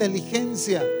 la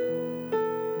inteligencia.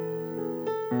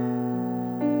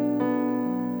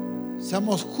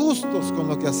 Seamos justos con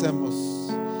lo que hacemos,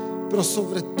 pero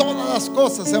sobre todas las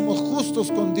cosas seamos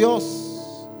justos con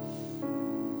Dios.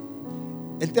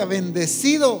 Él te ha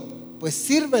bendecido, pues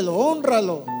sírvelo,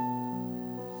 hónralo.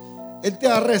 Él te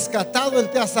ha rescatado, Él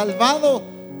te ha salvado,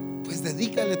 pues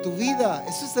dedícale tu vida.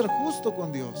 Eso es ser justo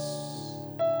con Dios.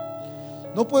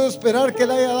 No puedo esperar que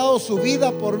Él haya dado su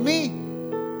vida por mí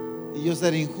y yo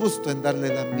ser injusto en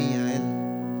darle la mía a Él.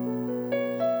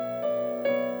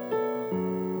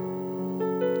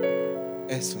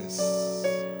 Eso es.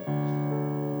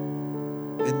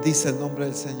 Bendice el nombre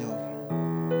del Señor.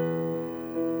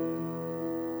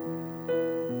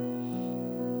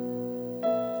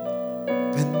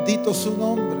 Bendito su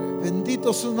nombre,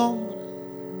 bendito su nombre.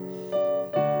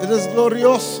 Él es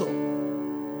glorioso.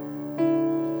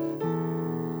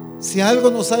 Si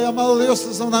algo nos ha llamado Dios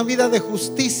es a una vida de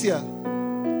justicia.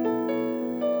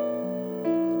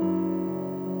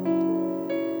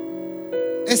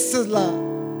 Esa es la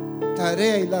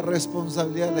tarea y la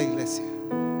responsabilidad de la iglesia.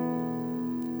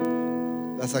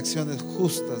 Las acciones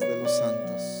justas de los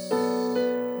santos.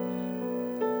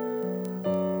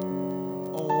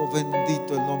 Oh,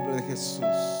 bendito el nombre de Jesús.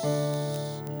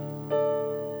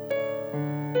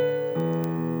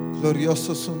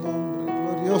 Glorioso su nombre,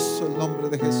 glorioso el nombre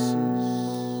de Jesús.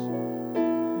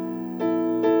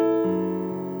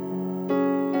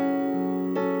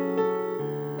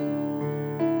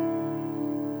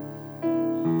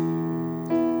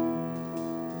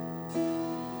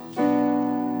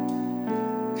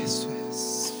 Eso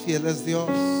es, fiel es Dios.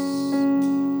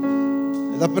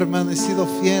 Él ha permanecido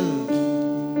fiel.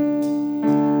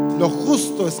 Lo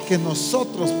justo es que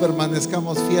nosotros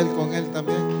permanezcamos fiel con Él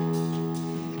también.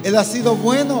 Él ha sido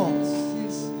bueno.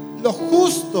 Lo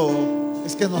justo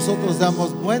es que nosotros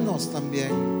seamos buenos también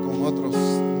con otros.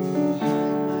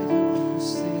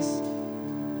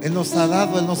 Él nos ha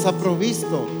dado, Él nos ha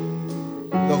provisto.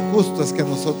 Lo justo es que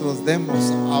nosotros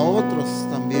demos a otros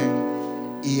también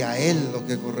y a Él lo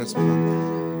que corresponde.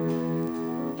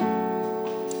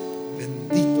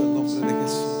 Bendito el nombre de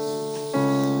Jesús.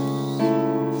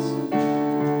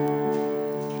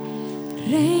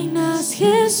 Reinas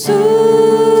Jesús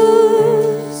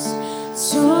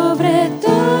sobre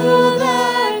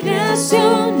toda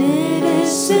creación, eres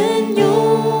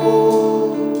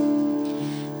Señor.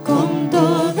 Con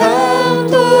toda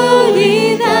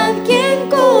autoridad, ¿quién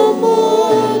como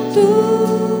tú?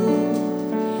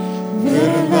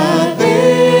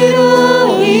 Verdadero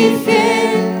y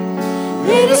fiel,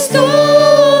 eres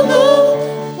todo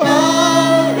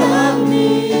para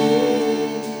mí.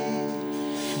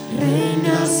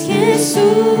 Reinas Jesús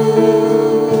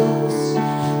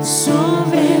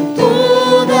sobre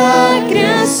toda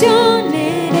creación,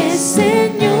 eres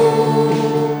Señor.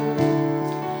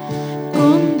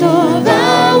 Con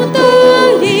toda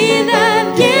autoridad,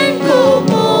 ¿quién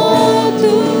como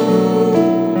tú?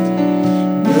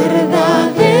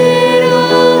 Verdadero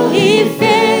y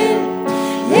fiel,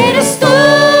 eres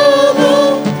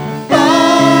todo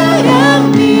para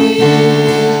mí.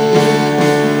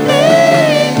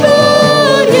 Rey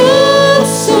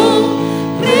glorioso,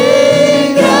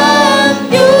 Rey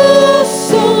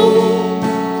grandioso,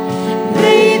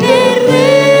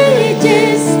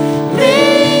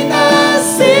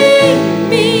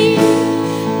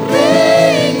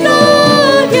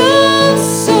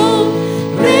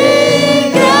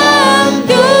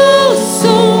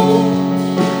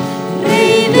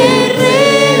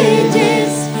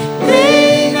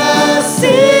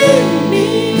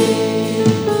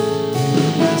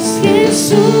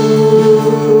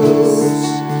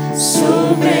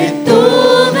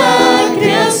 toda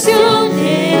creación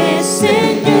eres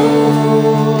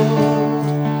Señor,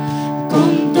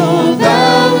 con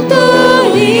toda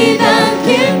autoridad,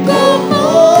 ¿quién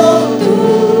como tú?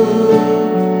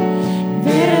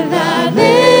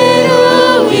 Verdadero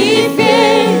y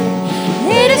fiel,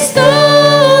 eres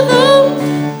todo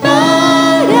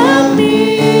para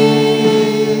mí.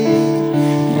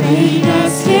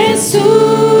 Reinas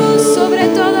Jesús, sobre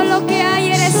todo lo que hay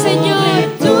eres Señor.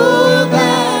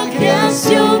 Toda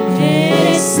creación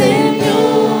eres Señor,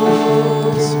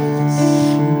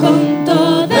 con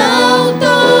toda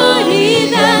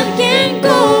autoridad, ¿quién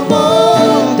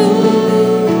como tú?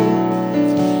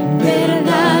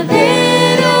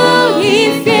 Verdadero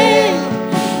y fiel,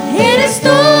 eres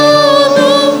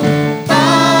todo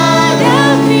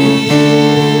para mí.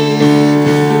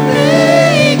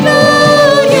 Rey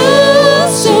glorioso,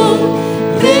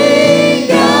 Rey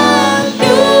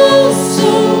grandioso,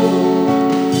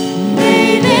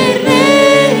 Rey de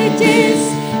reyes,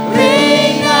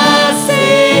 reinas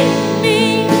en mí.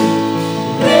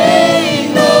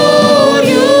 Rey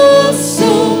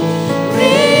glorioso,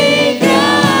 Rey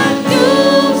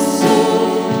grandioso,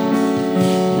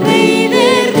 Rey de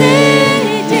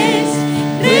reyes,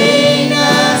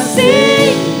 reinas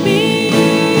en mí.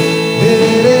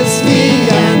 Eres mi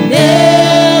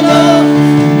Anhelo,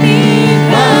 mi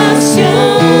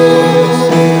pasión,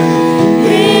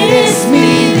 eres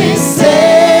mi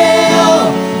deseo,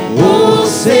 oh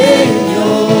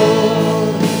Señor,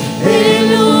 el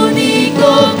único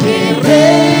que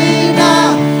reina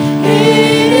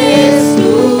eres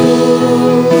tú,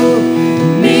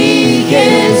 mi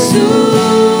Jesús.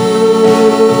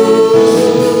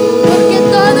 Porque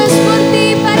todo es por ti,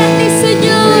 para ti,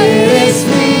 Señor. Eres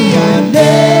mi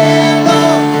anhelo,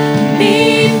 mi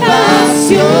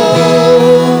pasión,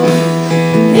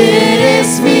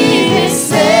 eres mi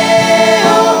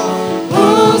deseo,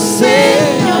 oh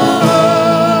Señor,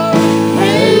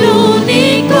 el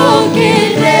único que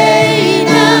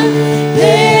reina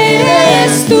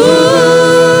eres tú,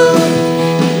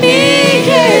 mi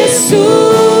Jesús.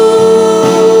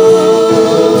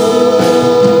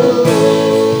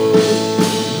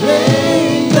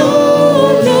 Rey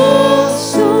glorioso,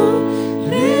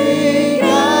 Rey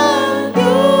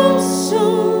grandioso,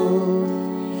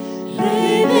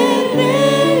 Rey de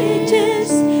reyes,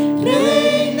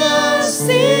 reinas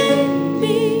en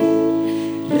mí.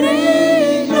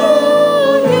 Rey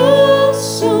glorioso,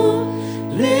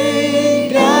 Rey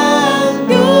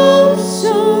grandioso,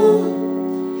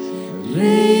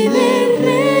 Rey de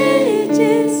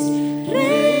reyes,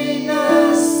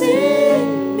 reinas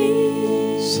en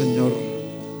mí. Señor,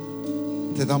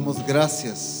 te damos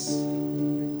gracias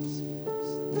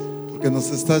porque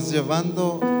nos estás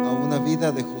llevando a una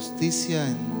vida de justicia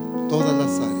en todas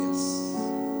las áreas,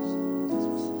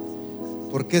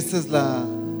 porque esta es la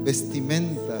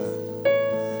vestimenta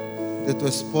de tu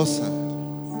esposa,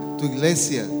 tu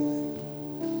iglesia,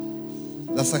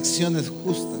 las acciones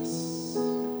justas.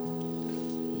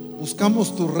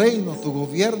 Buscamos tu reino, tu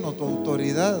gobierno, tu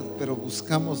autoridad, pero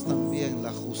buscamos también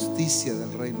la justicia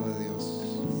del reino de Dios.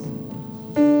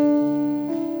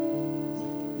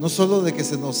 No solo de que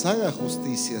se nos haga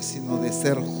justicia, sino de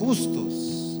ser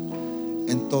justos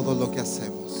en todo lo que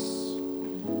hacemos.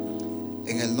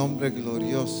 En el nombre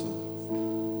glorioso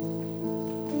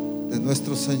de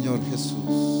nuestro Señor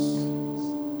Jesús,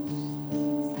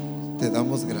 te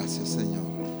damos gracias, Señor.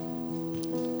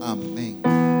 Amén.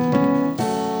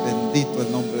 Bendito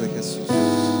el nombre de Jesús.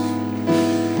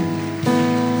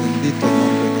 Bendito el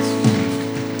nombre de Jesús.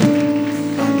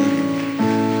 Aleluya.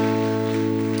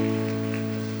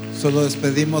 Solo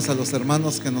despedimos a los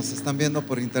hermanos que nos están viendo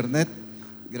por internet.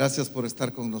 Gracias por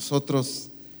estar con nosotros.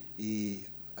 Y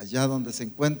allá donde se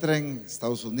encuentren,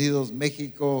 Estados Unidos,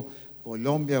 México,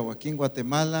 Colombia o aquí en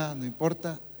Guatemala, no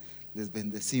importa, les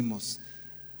bendecimos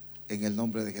en el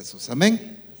nombre de Jesús.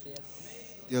 Amén.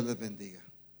 Dios les bendiga.